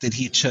fact that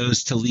he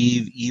chose to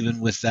leave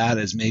even with that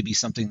as maybe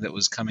something that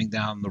was coming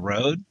down the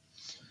road,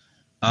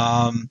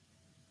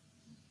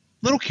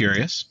 little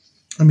curious.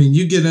 I mean,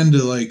 you get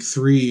into like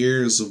 3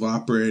 years of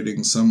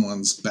operating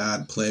someone's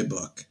bad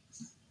playbook,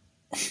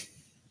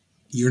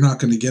 you're not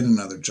going to get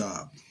another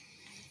job.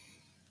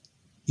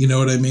 You know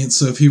what I mean?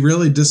 So if he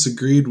really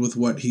disagreed with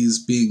what he's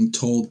being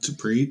told to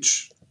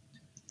preach,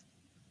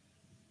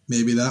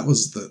 maybe that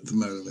was the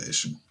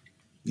motivation.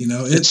 You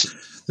know,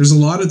 there's a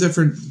lot of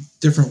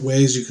different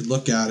ways you could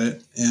look at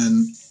it,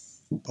 and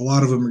a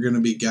lot of them are going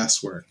to be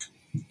guesswork.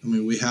 I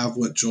mean, we have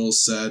what Joel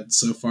said.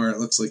 So far, it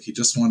looks like he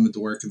just wanted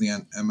to work in the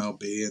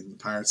MLB, and the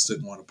Pirates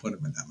didn't want to put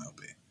him in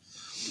MLB.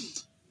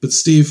 But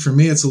Steve, for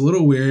me, it's a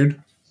little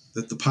weird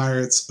that the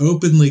Pirates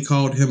openly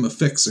called him a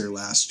fixer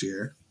last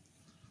year,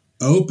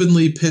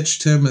 openly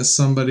pitched him as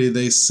somebody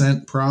they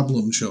sent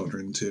problem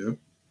children to,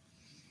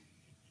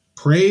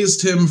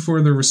 praised him for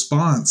the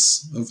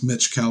response of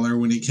Mitch Keller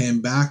when he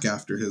came back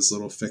after his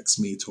little Fix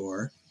Me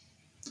tour.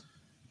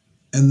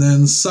 And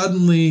then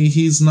suddenly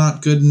he's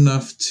not good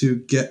enough to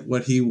get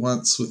what he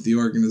wants with the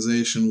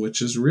organization,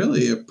 which is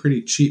really a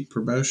pretty cheap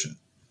promotion.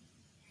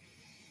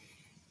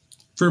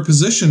 For a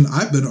position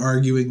I've been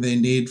arguing they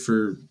need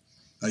for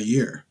a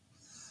year.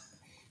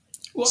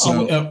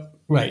 Well,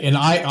 right. And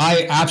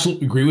I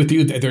absolutely agree with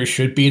you that there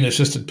should be an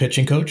assistant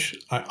pitching coach.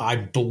 I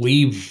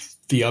believe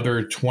the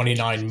other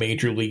 29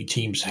 major league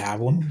teams have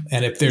one.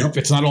 And if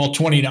it's not all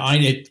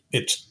 29,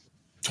 it's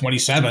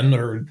 27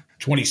 or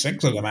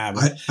 26 of them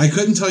have it. I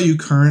couldn't tell you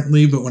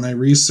currently, but when I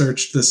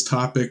researched this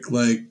topic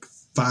like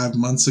 5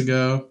 months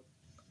ago,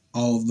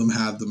 all of them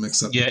had them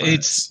except the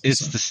Pirates.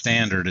 It's the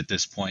standard at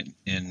this point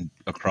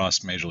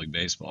across Major League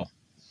Baseball.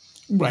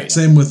 Right.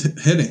 Same with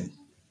hitting,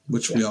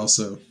 which we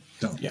also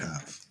don't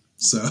have.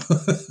 So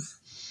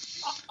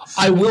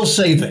I will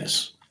say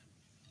this.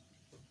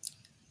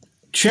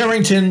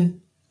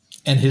 Cherington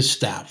and his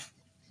staff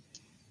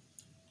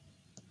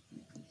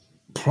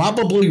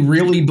probably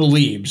really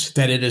believes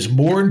that it is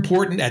more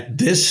important at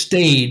this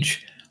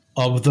stage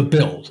of the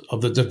build,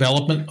 of the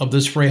development of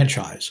this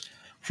franchise,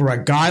 for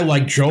a guy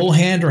like Joel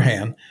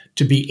Hanrahan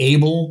to be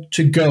able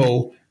to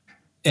go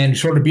and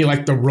sort of be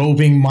like the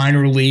roving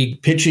minor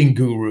league pitching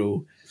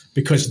guru,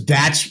 because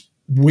that's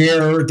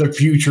where the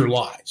future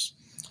lies.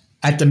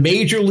 At the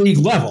major league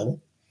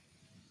level,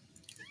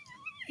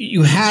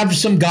 you have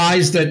some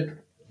guys that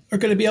are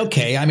going to be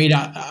okay. I mean,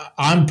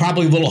 I'm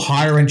probably a little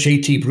higher on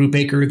JT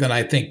Brubaker than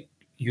I think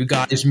you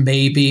guys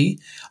may be.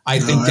 I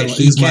think that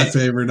he's my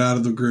favorite out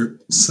of the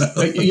group. So.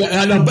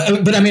 Yeah, I know,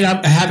 but I mean,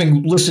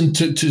 having listened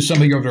to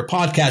some of your other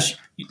podcasts,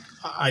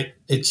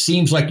 it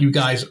seems like you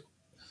guys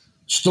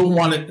still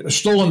on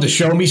the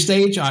show me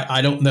stage.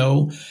 I don't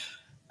know.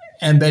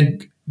 And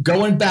then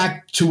going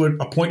back to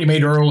a point you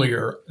made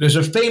earlier, there's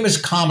a famous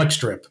comic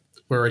strip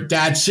where a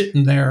dad's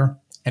sitting there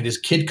and his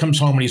kid comes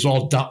home and he's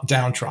all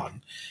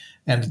downtrodden.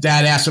 And the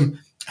dad asks him,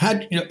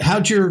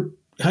 how'd your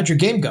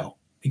game go?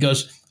 He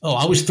goes, oh,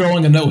 I was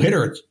throwing a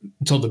no-hitter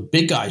until the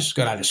big guys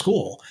got out of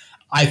school.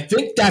 I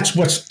think that's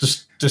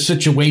what's the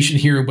situation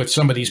here with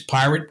some of these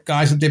Pirate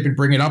guys that they've been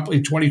bringing up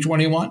in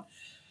 2021.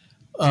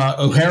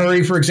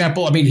 O'Harry, for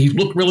example, I mean, he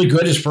looked really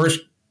good his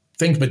first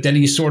things, but then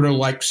he sort of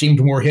like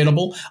seemed more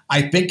hittable.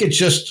 I think it's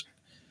just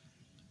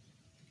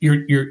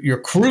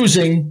you're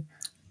cruising,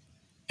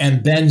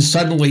 and then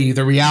suddenly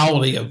the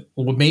reality of,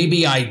 well,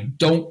 maybe I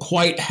don't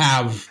quite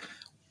have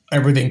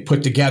everything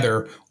put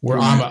together where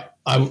I'm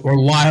a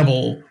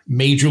reliable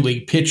major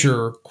league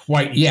pitcher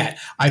quite yet.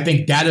 I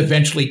think that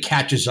eventually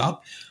catches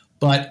up.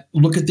 But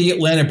look at the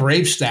Atlanta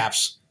Braves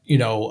staffs,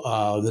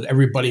 that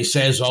everybody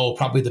says,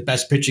 probably the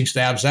best pitching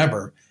staffs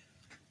ever.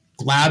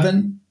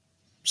 Glavine,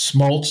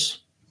 Smoltz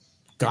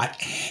got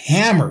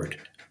hammered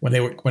when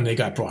they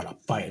got brought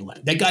up by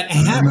Atlanta. They got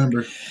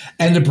hammered.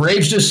 And the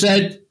Braves just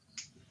said,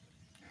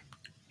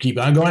 keep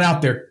on going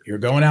out there. You're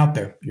going out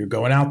there. You're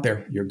going out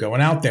there. You're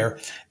going out there.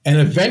 And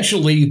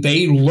eventually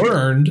they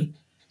learned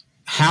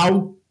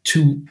how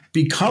to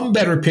become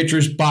better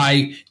pitchers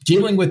by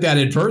dealing with that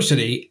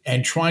adversity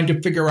and trying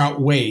to figure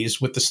out ways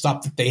with the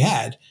stuff that they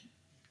had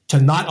to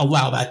not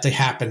allow that to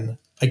happen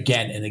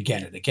again and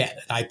again and again.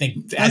 And I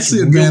think that's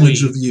the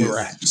advantage really of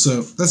youth.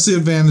 So that's the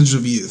advantage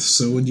of youth.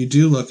 So when you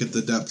do look at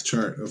the depth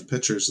chart of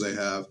pitchers they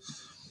have,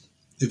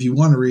 if you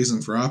want a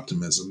reason for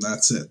optimism,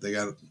 that's it. They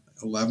got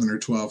 11 or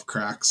 12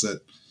 cracks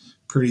at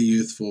pretty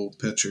youthful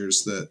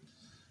pitchers that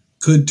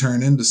could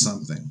turn into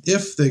something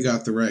if they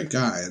got the right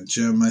guy. And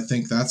Jim, I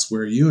think that's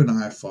where you and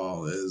I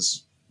fall,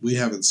 is we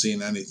haven't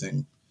seen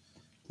anything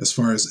as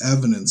far as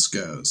evidence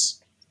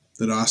goes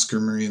that Oscar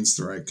Marine's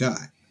the right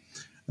guy.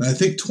 And I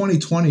think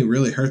 2020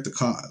 really hurt the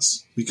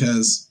cause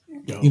because,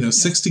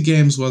 60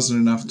 games wasn't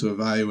enough to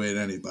evaluate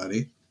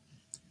anybody.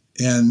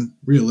 And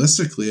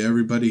realistically,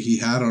 everybody he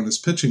had on his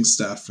pitching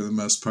staff for the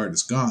most part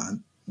is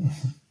gone.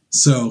 Mm-hmm.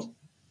 So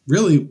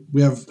really,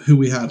 we have who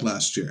we had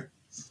last year.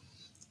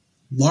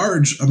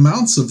 Large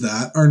amounts of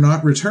that are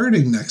not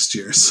returning next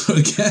year. So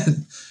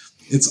again,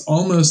 it's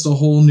almost a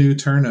whole new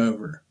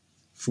turnover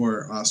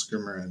for Oscar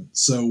Marin.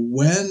 So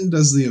when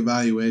does the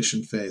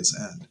evaluation phase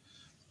end?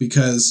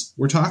 Because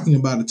we're talking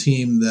about a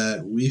team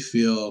that we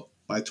feel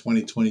by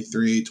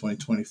 2023,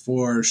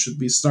 2024 should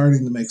be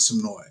starting to make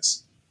some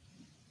noise.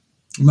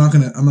 I'm not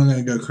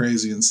gonna go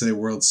crazy and say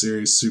World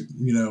Series,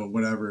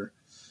 whatever.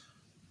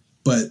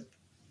 But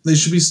they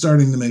should be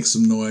starting to make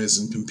some noise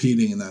and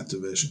competing in that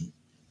division.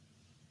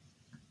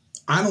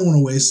 I don't want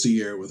to waste a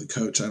year with a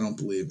coach I don't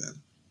believe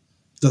in.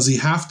 Does he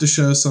have to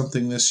show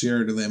something this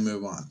year, or do they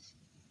move on?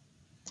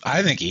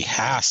 I think he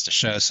has to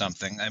show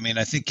something. I mean,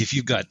 I think if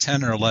you've got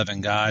 10 or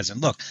 11 guys, and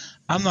look,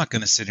 I'm not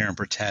going to sit here and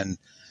pretend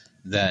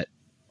that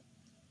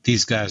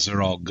these guys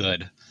are all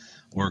good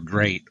or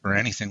great or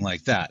anything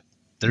like that.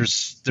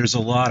 There's a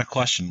lot of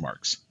question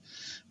marks.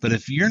 But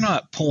if you're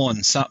not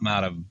pulling something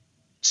out of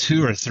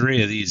 2 or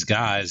 3 of these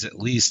guys, at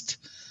least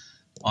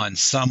on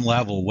some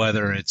level,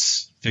 whether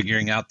it's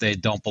figuring out they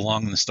don't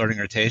belong in the starting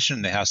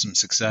rotation, they have some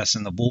success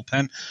in the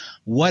bullpen,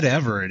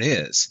 whatever it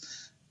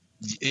is,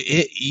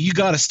 you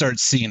got to start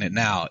seeing it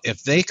now.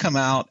 If they come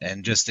out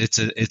and just it's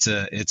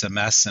a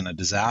mess and a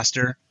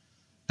disaster,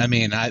 I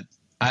mean, I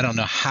don't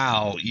know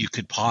how you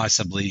could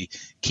possibly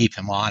keep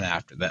him on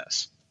after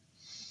this.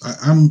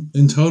 I'm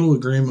in total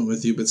agreement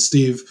with you, but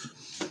Steve,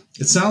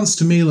 it sounds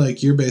to me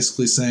like you're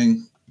basically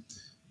saying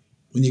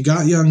when you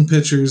got young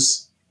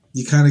pitchers,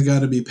 you kind of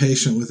got to be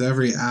patient with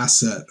every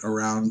asset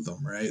around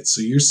them, right?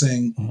 So you're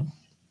saying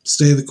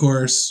stay the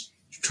course,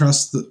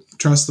 trust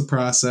the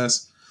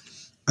process.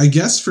 I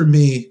guess for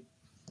me,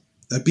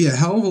 that'd be a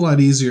hell of a lot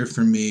easier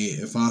for me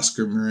if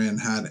Oscar Marin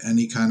had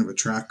any kind of a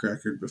track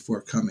record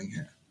before coming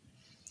here.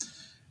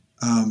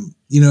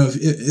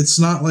 It's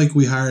not like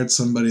we hired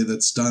somebody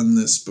that's done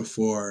this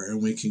before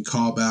and we can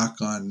call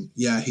back on,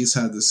 he's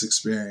had this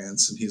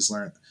experience and he's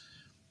learned.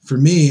 For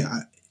me,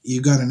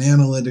 you got an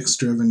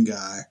analytics-driven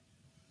guy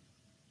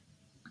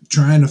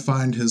trying to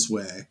find his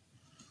way.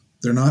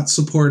 They're not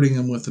supporting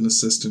him with an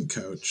assistant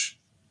coach.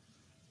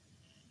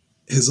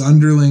 His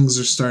underlings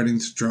are starting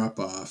to drop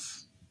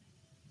off.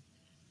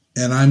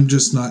 And I'm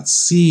just not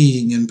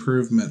seeing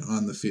improvement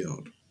on the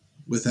field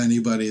with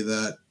anybody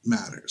that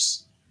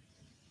matters.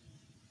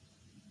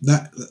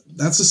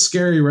 That's a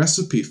scary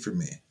recipe for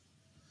me.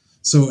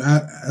 So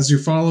as you're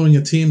following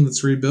a team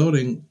that's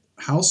rebuilding,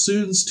 how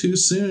soon's too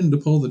soon to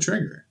pull the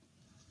trigger?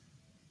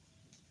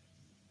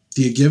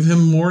 Do you give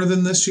him more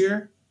than this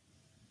year?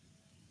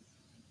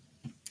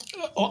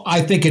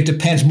 I think it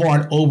depends more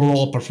on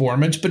overall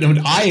performance, but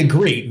I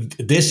agree.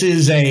 This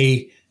is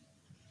a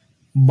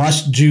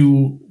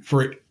must-do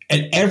for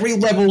at every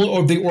level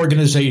of the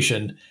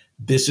organization.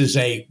 This is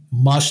a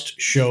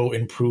must-show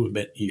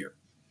improvement year.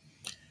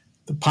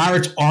 The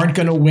Pirates aren't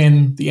going to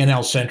win the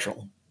NL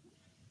Central.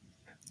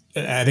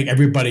 I think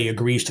everybody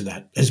agrees to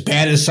that. As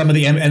bad as some of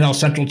the NL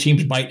Central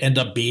teams might end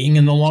up being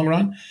in the long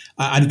run,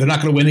 they're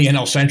not going to win the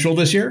NL Central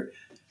this year.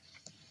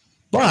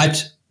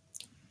 But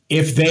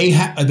if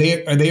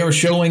they are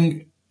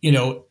showing,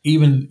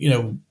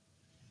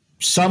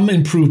 some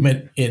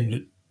improvement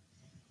in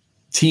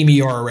team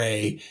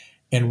ERA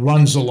and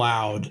runs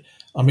allowed.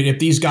 I mean, if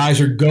these guys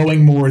are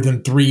going more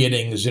than 3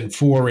 innings and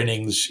 4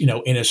 innings,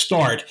 in a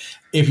start,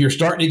 if you're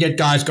starting to get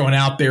guys going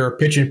out there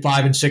pitching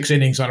 5 and 6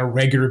 innings on a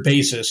regular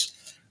basis,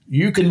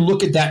 you can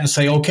look at that and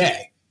say,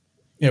 okay,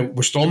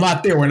 we're still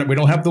not there. We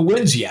don't have the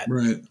wins yet,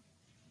 right?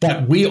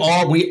 But we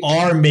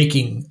are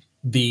making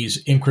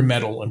these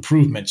incremental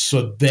improvements.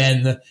 So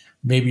then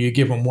maybe you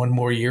give them one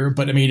more year.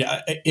 But I mean,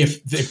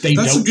 if they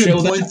that's don't a good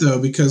show point, though,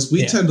 because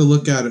we tend to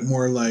look at it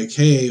more like,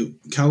 hey,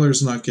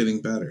 Keller's not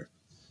getting better.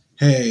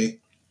 Hey,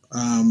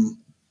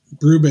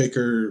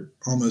 Brubaker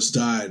almost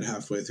died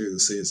halfway through the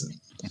season.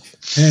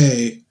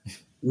 Hey,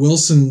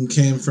 Wilson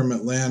came from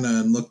Atlanta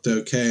and looked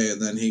okay,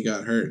 and then he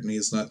got hurt and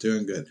he's not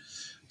doing good.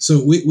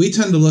 So we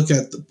tend to look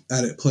at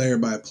it player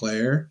by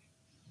player.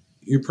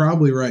 You're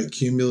probably right.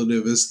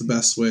 Cumulative is the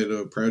best way to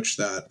approach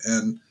that.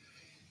 And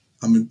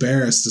I'm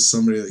embarrassed as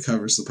somebody that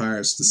covers the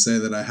Pirates to say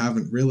that I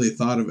haven't really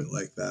thought of it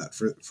like that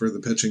for the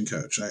pitching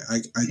coach.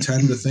 I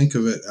tend to think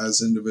of it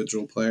as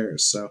individual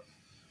players. So,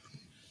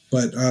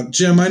 but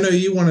Jim, I know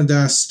you wanted to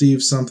ask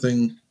Steve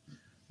something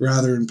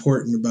rather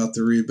important about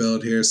the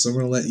rebuild here, so I'm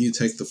going to let you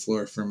take the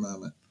floor for a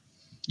moment.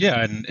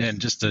 Yeah, and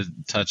just to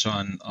touch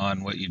on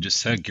what you just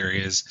said,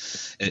 Gary,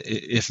 is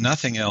if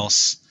nothing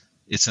else,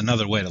 it's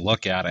another way to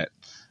look at it.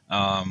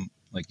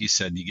 Like you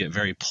said, you get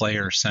very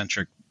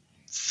player-centric,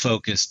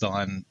 focused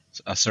on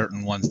a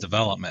certain one's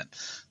development.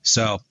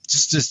 So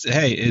just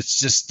hey, it's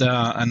just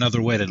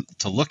another way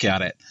to look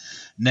at it.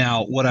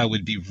 Now, what I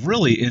would be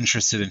really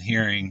interested in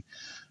hearing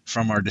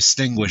from our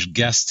distinguished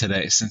guest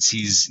today, since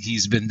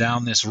he's been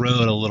down this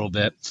road a little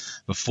bit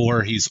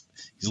before, he's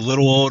a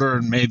little older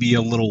and maybe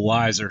a little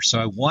wiser. So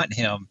I want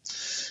him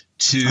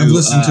to. I've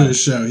listened to his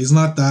show. He's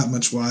not that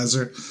much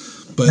wiser,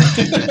 but.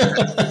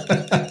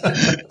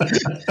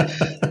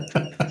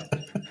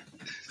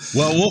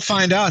 Well, we'll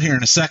find out here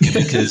in a second,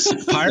 because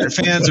Pirate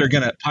fans are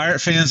gonna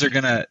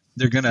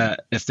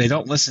if they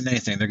don't listen to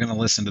anything, they're gonna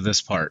listen to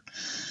this part.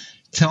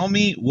 Tell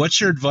me,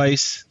 what's your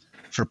advice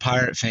for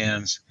Pirate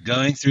fans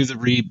going through the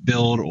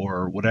rebuild,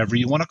 or whatever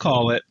you want to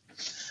call it,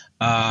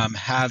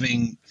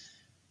 having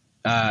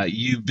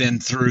you've been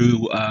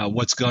through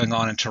what's going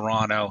on in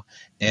Toronto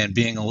and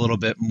being a little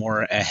bit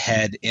more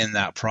ahead in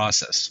that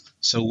process.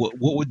 So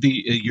what would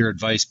be your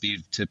advice be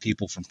to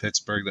people from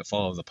Pittsburgh that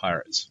follow the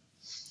Pirates?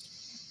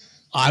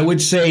 I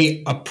would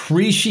say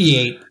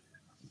appreciate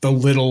the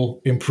little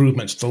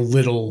improvements, the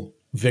little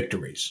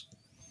victories,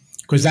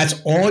 because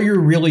that's all you're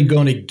really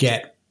going to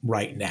get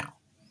right now.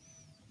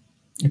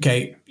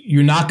 Okay,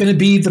 you're not going to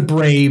be the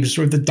Braves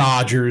or the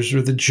Dodgers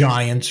or the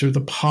Giants or the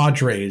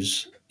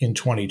Padres in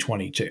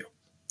 2022.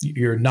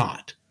 You're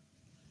not.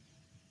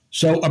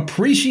 So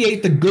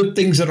appreciate the good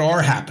things that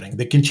are happening,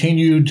 the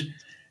continued,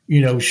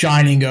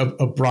 shining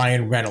of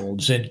Brian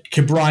Reynolds and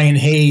Brian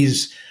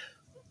Hayes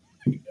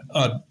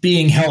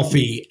being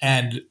healthy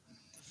and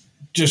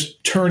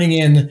just turning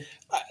in.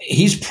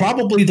 He's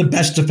probably the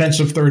best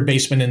defensive third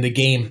baseman in the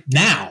game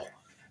now.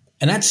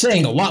 And that's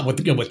saying a lot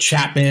with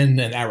Chapman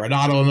and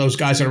Arenado and those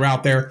guys that are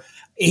out there.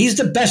 He's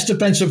the best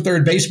defensive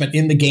third baseman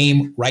in the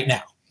game right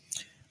now.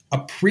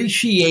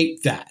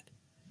 Appreciate that.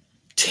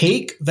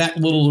 Take that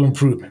little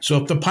improvement. So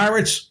if the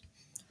Pirates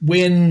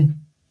win,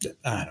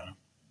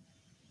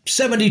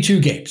 72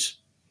 games,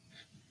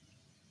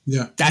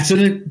 yeah, that's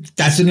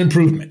an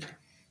improvement.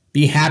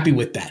 Be happy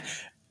with that.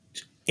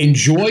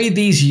 Enjoy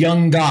these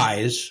young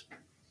guys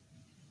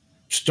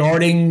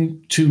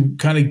starting to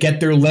kind of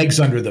get their legs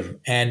under them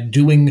and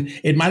doing,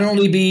 it might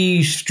only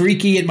be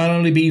streaky, it might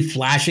only be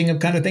flashing of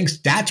kind of things.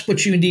 That's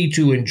what you need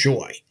to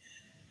enjoy.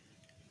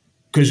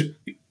 Because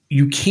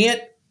you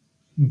can't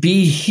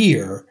be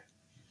here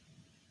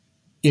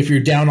if you're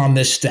down on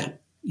this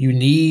step. You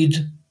need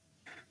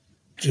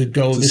to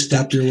go this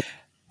step.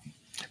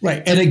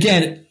 Right. And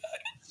again,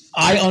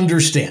 I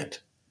understand.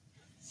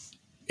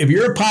 If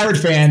you're a Pirate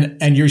fan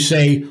and you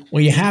say,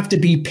 well, you have to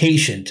be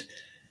patient.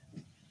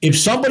 If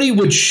somebody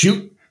would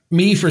shoot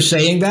me for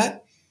saying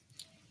that,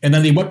 and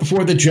then they went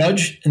before the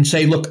judge and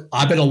say, look,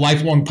 I've been a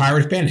lifelong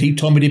Pirate fan, and he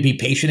told me to be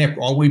patient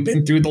after all we've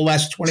been through the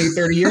last 20,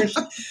 30 years,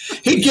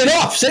 he'd get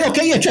off. Say,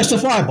 okay, yeah,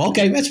 justifiable.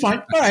 Okay, that's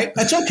fine. All right,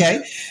 that's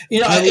okay.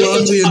 I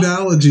love the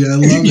analogy. I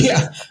love it.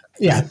 Yeah.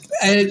 Yeah,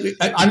 and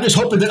I'm just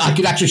hoping that I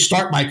could actually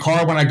start my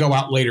car when I go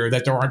out later,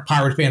 that there aren't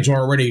Pirate fans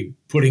already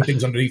putting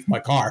things underneath my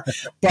car.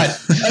 But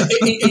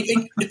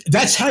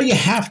that's how you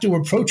have to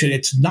approach it.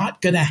 It's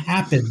not going to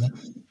happen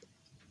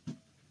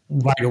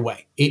right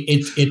away.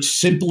 It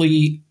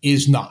simply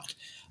is not.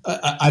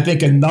 I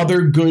think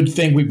another good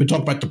thing, we've been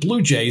talking about the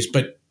Blue Jays,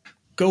 but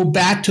go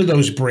back to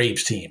those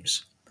Braves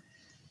teams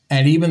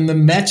and even the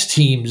Mets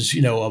teams,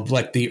 of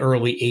like the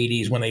early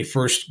 80s when they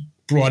first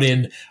brought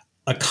in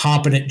a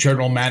competent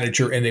general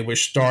manager and they were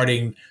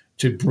starting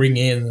to bring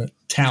in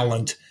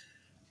talent.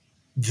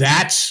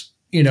 That's,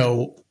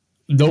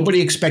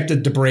 nobody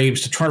expected the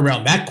Braves to turn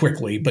around that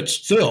quickly, but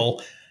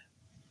still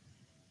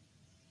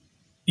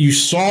you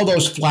saw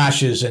those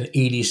flashes in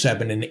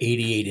 87 and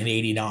 88 and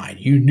 89.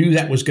 You knew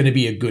that was going to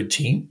be a good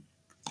team.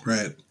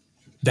 Right.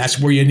 That's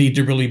where you need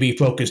to really be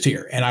focused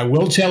here. And I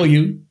will tell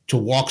you, to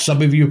walk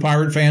some of you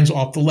Pirate fans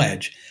off the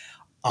ledge,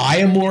 I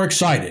am more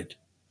excited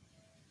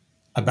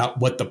about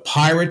what the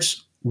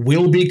Pirates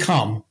will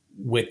become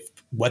with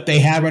what they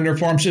have in their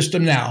farm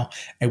system now,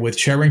 and with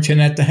Cherington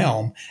at the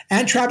helm,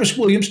 and Travis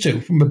Williams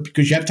too,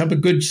 because you have to have a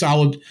good,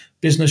 solid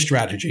business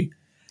strategy,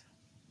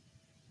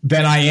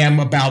 than I am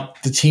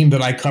about the team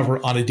that I cover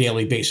on a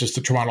daily basis,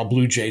 the Toronto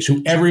Blue Jays,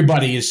 who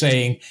everybody is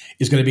saying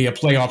is going to be a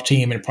playoff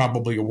team and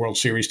probably a World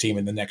Series team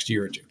in the next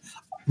year or two.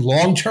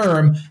 Long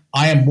term,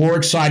 I am more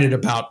excited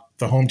about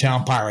the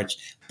hometown Pirates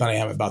than I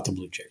am about the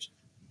Blue Jays.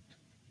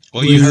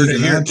 Well, you heard it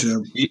here.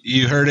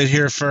 You heard it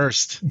here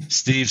first.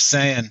 Steve's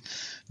saying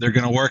they're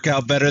going to work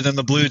out better than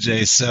the Blue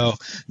Jays. So,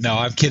 no,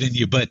 I'm kidding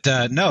you. But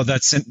no,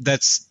 that's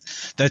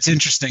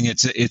interesting.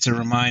 It's a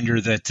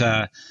reminder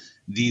that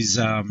these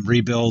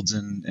rebuilds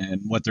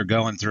and what they're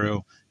going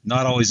through,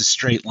 not always a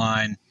straight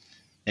line.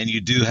 And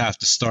you do have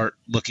to start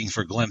looking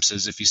for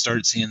glimpses. If you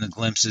start seeing the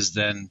glimpses,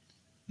 then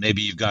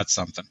maybe you've got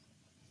something.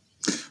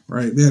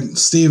 Right, man.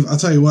 Steve, I'll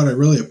tell you what, I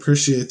really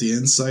appreciate the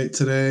insight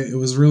today. It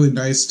was really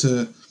nice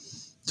to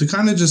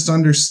kind of just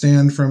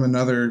understand from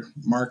another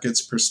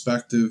market's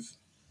perspective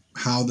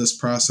how this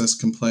process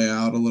can play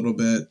out a little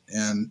bit.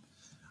 And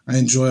I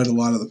enjoyed a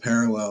lot of the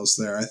parallels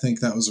there. I think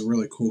that was a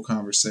really cool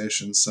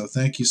conversation. So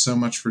thank you so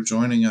much for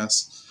joining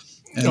us.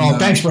 And,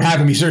 thanks for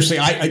having me. Seriously,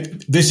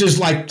 this is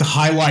like the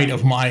highlight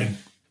of my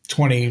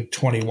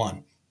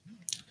 2021.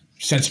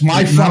 Since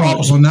my front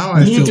office, now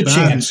I feel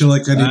bad. I feel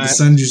like I need to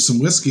send you some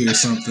whiskey or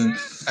something.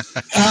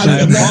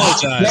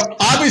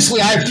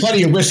 Obviously, I have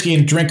plenty of whiskey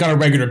and drink on a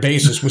regular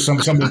basis with some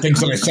of the things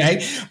that I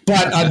say.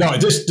 But no,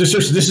 this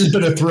has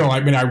been a thrill.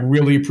 I mean, I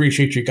really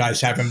appreciate you guys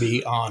having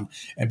me on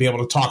and be able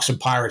to talk some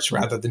Pirates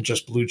rather than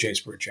just Blue Jays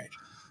for a change.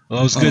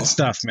 Well, it was good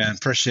stuff, man.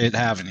 Appreciate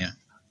having you.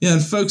 Yeah,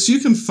 and folks, you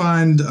can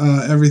find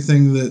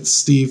everything that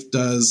Steve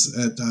does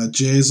at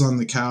Jays on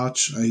the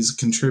Couch. He's a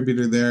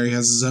contributor there. He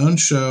has his own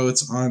show.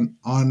 It's on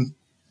the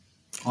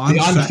On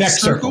Fek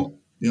Circle.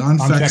 The On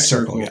Fek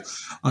Circle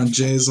on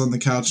Jays on the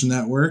Couch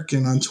Network.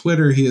 And on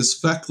Twitter, he is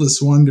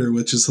Feckless Wonder,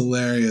 which is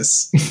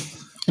hilarious.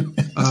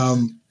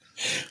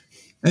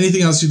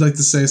 Anything else you'd like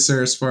to say,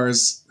 sir, as far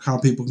as how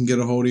people can get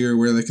a hold of you or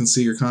where they can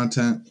see your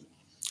content?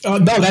 No,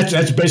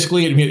 that's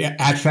basically it. I mean,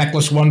 at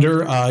Feckless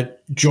Wonder,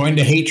 join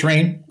the hate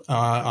train.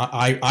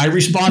 I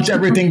respond to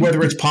everything,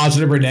 whether it's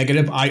positive or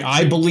negative.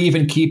 I believe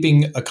in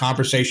keeping a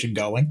conversation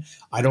going.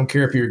 I don't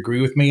care if you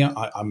agree with me.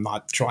 I'm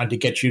not trying to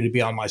get you to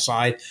be on my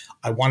side.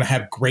 I want to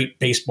have great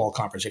baseball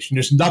conversation.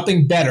 There's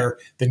nothing better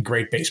than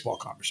great baseball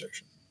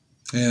conversation.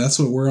 Yeah, that's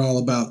what we're all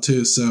about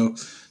too. So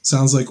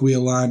sounds like we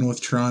align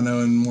with Toronto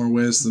in more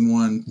ways than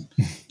one.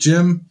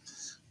 Jim,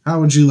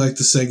 how would you like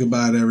to say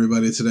goodbye to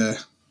everybody today?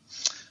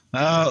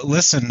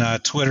 Listen,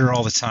 Twitter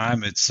all the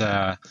time. It's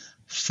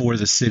for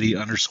the city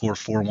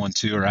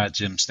 _412 or at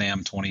Jim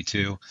Stamm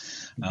 22.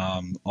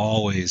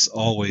 Always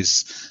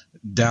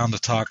down to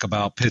talk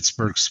about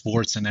Pittsburgh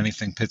sports and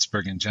anything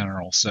Pittsburgh in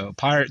general. So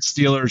Pirates,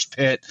 Steelers,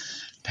 Pitt,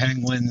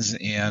 Penguins,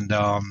 and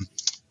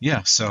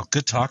so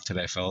good talk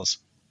today, fellas.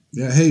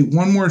 Yeah, hey,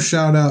 one more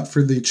shout out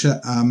for the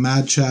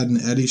Mad Chad and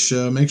Eddie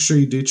show. Make sure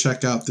you do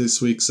check out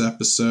this week's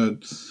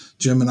episode.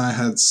 Jim and I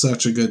had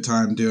such a good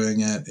time doing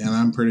it, and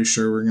I'm pretty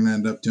sure we're going to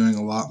end up doing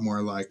a lot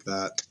more like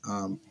that.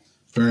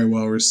 Very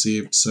well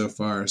received so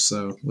far,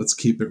 so let's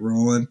keep it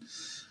rolling.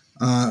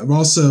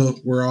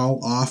 We're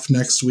all off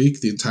next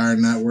week. The entire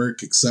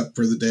network, except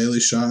for the Daily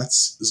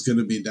Shots, is going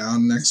to be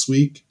down next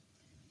week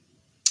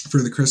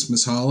for the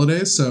Christmas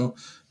holidays. So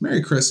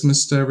Merry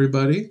Christmas to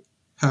everybody.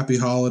 Happy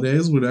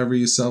holidays, whatever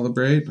you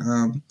celebrate.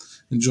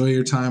 Enjoy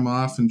your time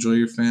off. Enjoy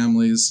your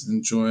families.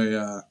 Enjoy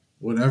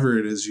whatever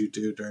it is you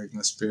do during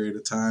this period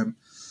of time.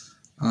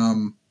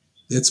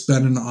 It's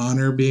been an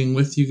honor being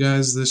with you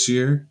guys this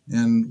year,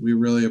 and we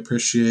really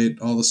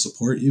appreciate all the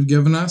support you've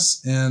given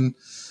us. And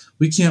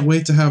we can't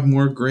wait to have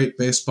more great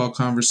baseball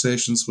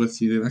conversations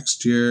with you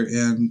next year,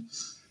 and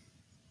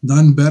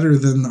none better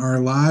than our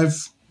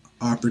live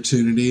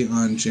opportunity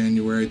on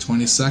January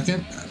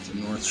 22nd at the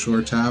North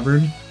Shore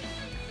Tavern.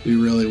 We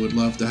really would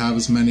love to have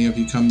as many of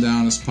you come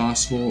down as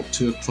possible at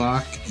 2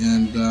 o'clock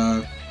and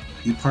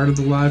be part of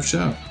the live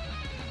show.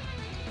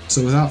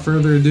 So without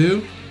further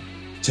ado,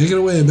 take it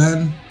away,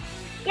 Ben.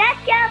 Yes,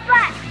 your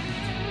butt.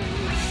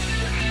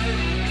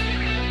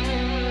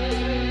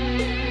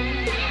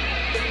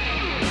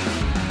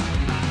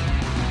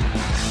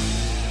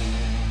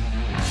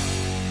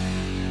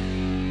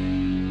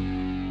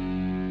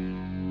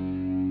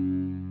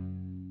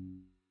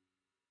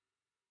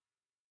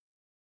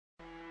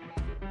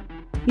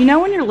 You know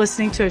when you're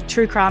listening to a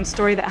true crime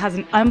story that has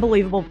an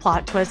unbelievable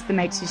plot twist that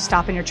makes you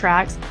stop in your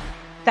tracks?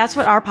 That's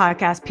what our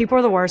podcast, People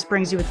Are the Worst,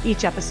 brings you with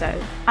each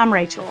episode. I'm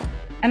Rachel.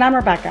 And I'm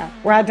Rebecca.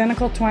 We're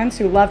identical twins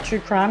who love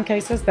true crime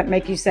cases that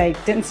make you say,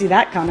 didn't see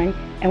that coming,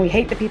 and we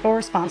hate the people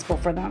responsible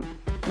for them.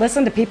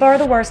 Listen to People Are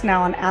the Worst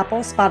now on Apple,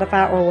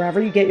 Spotify, or wherever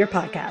you get your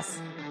podcasts.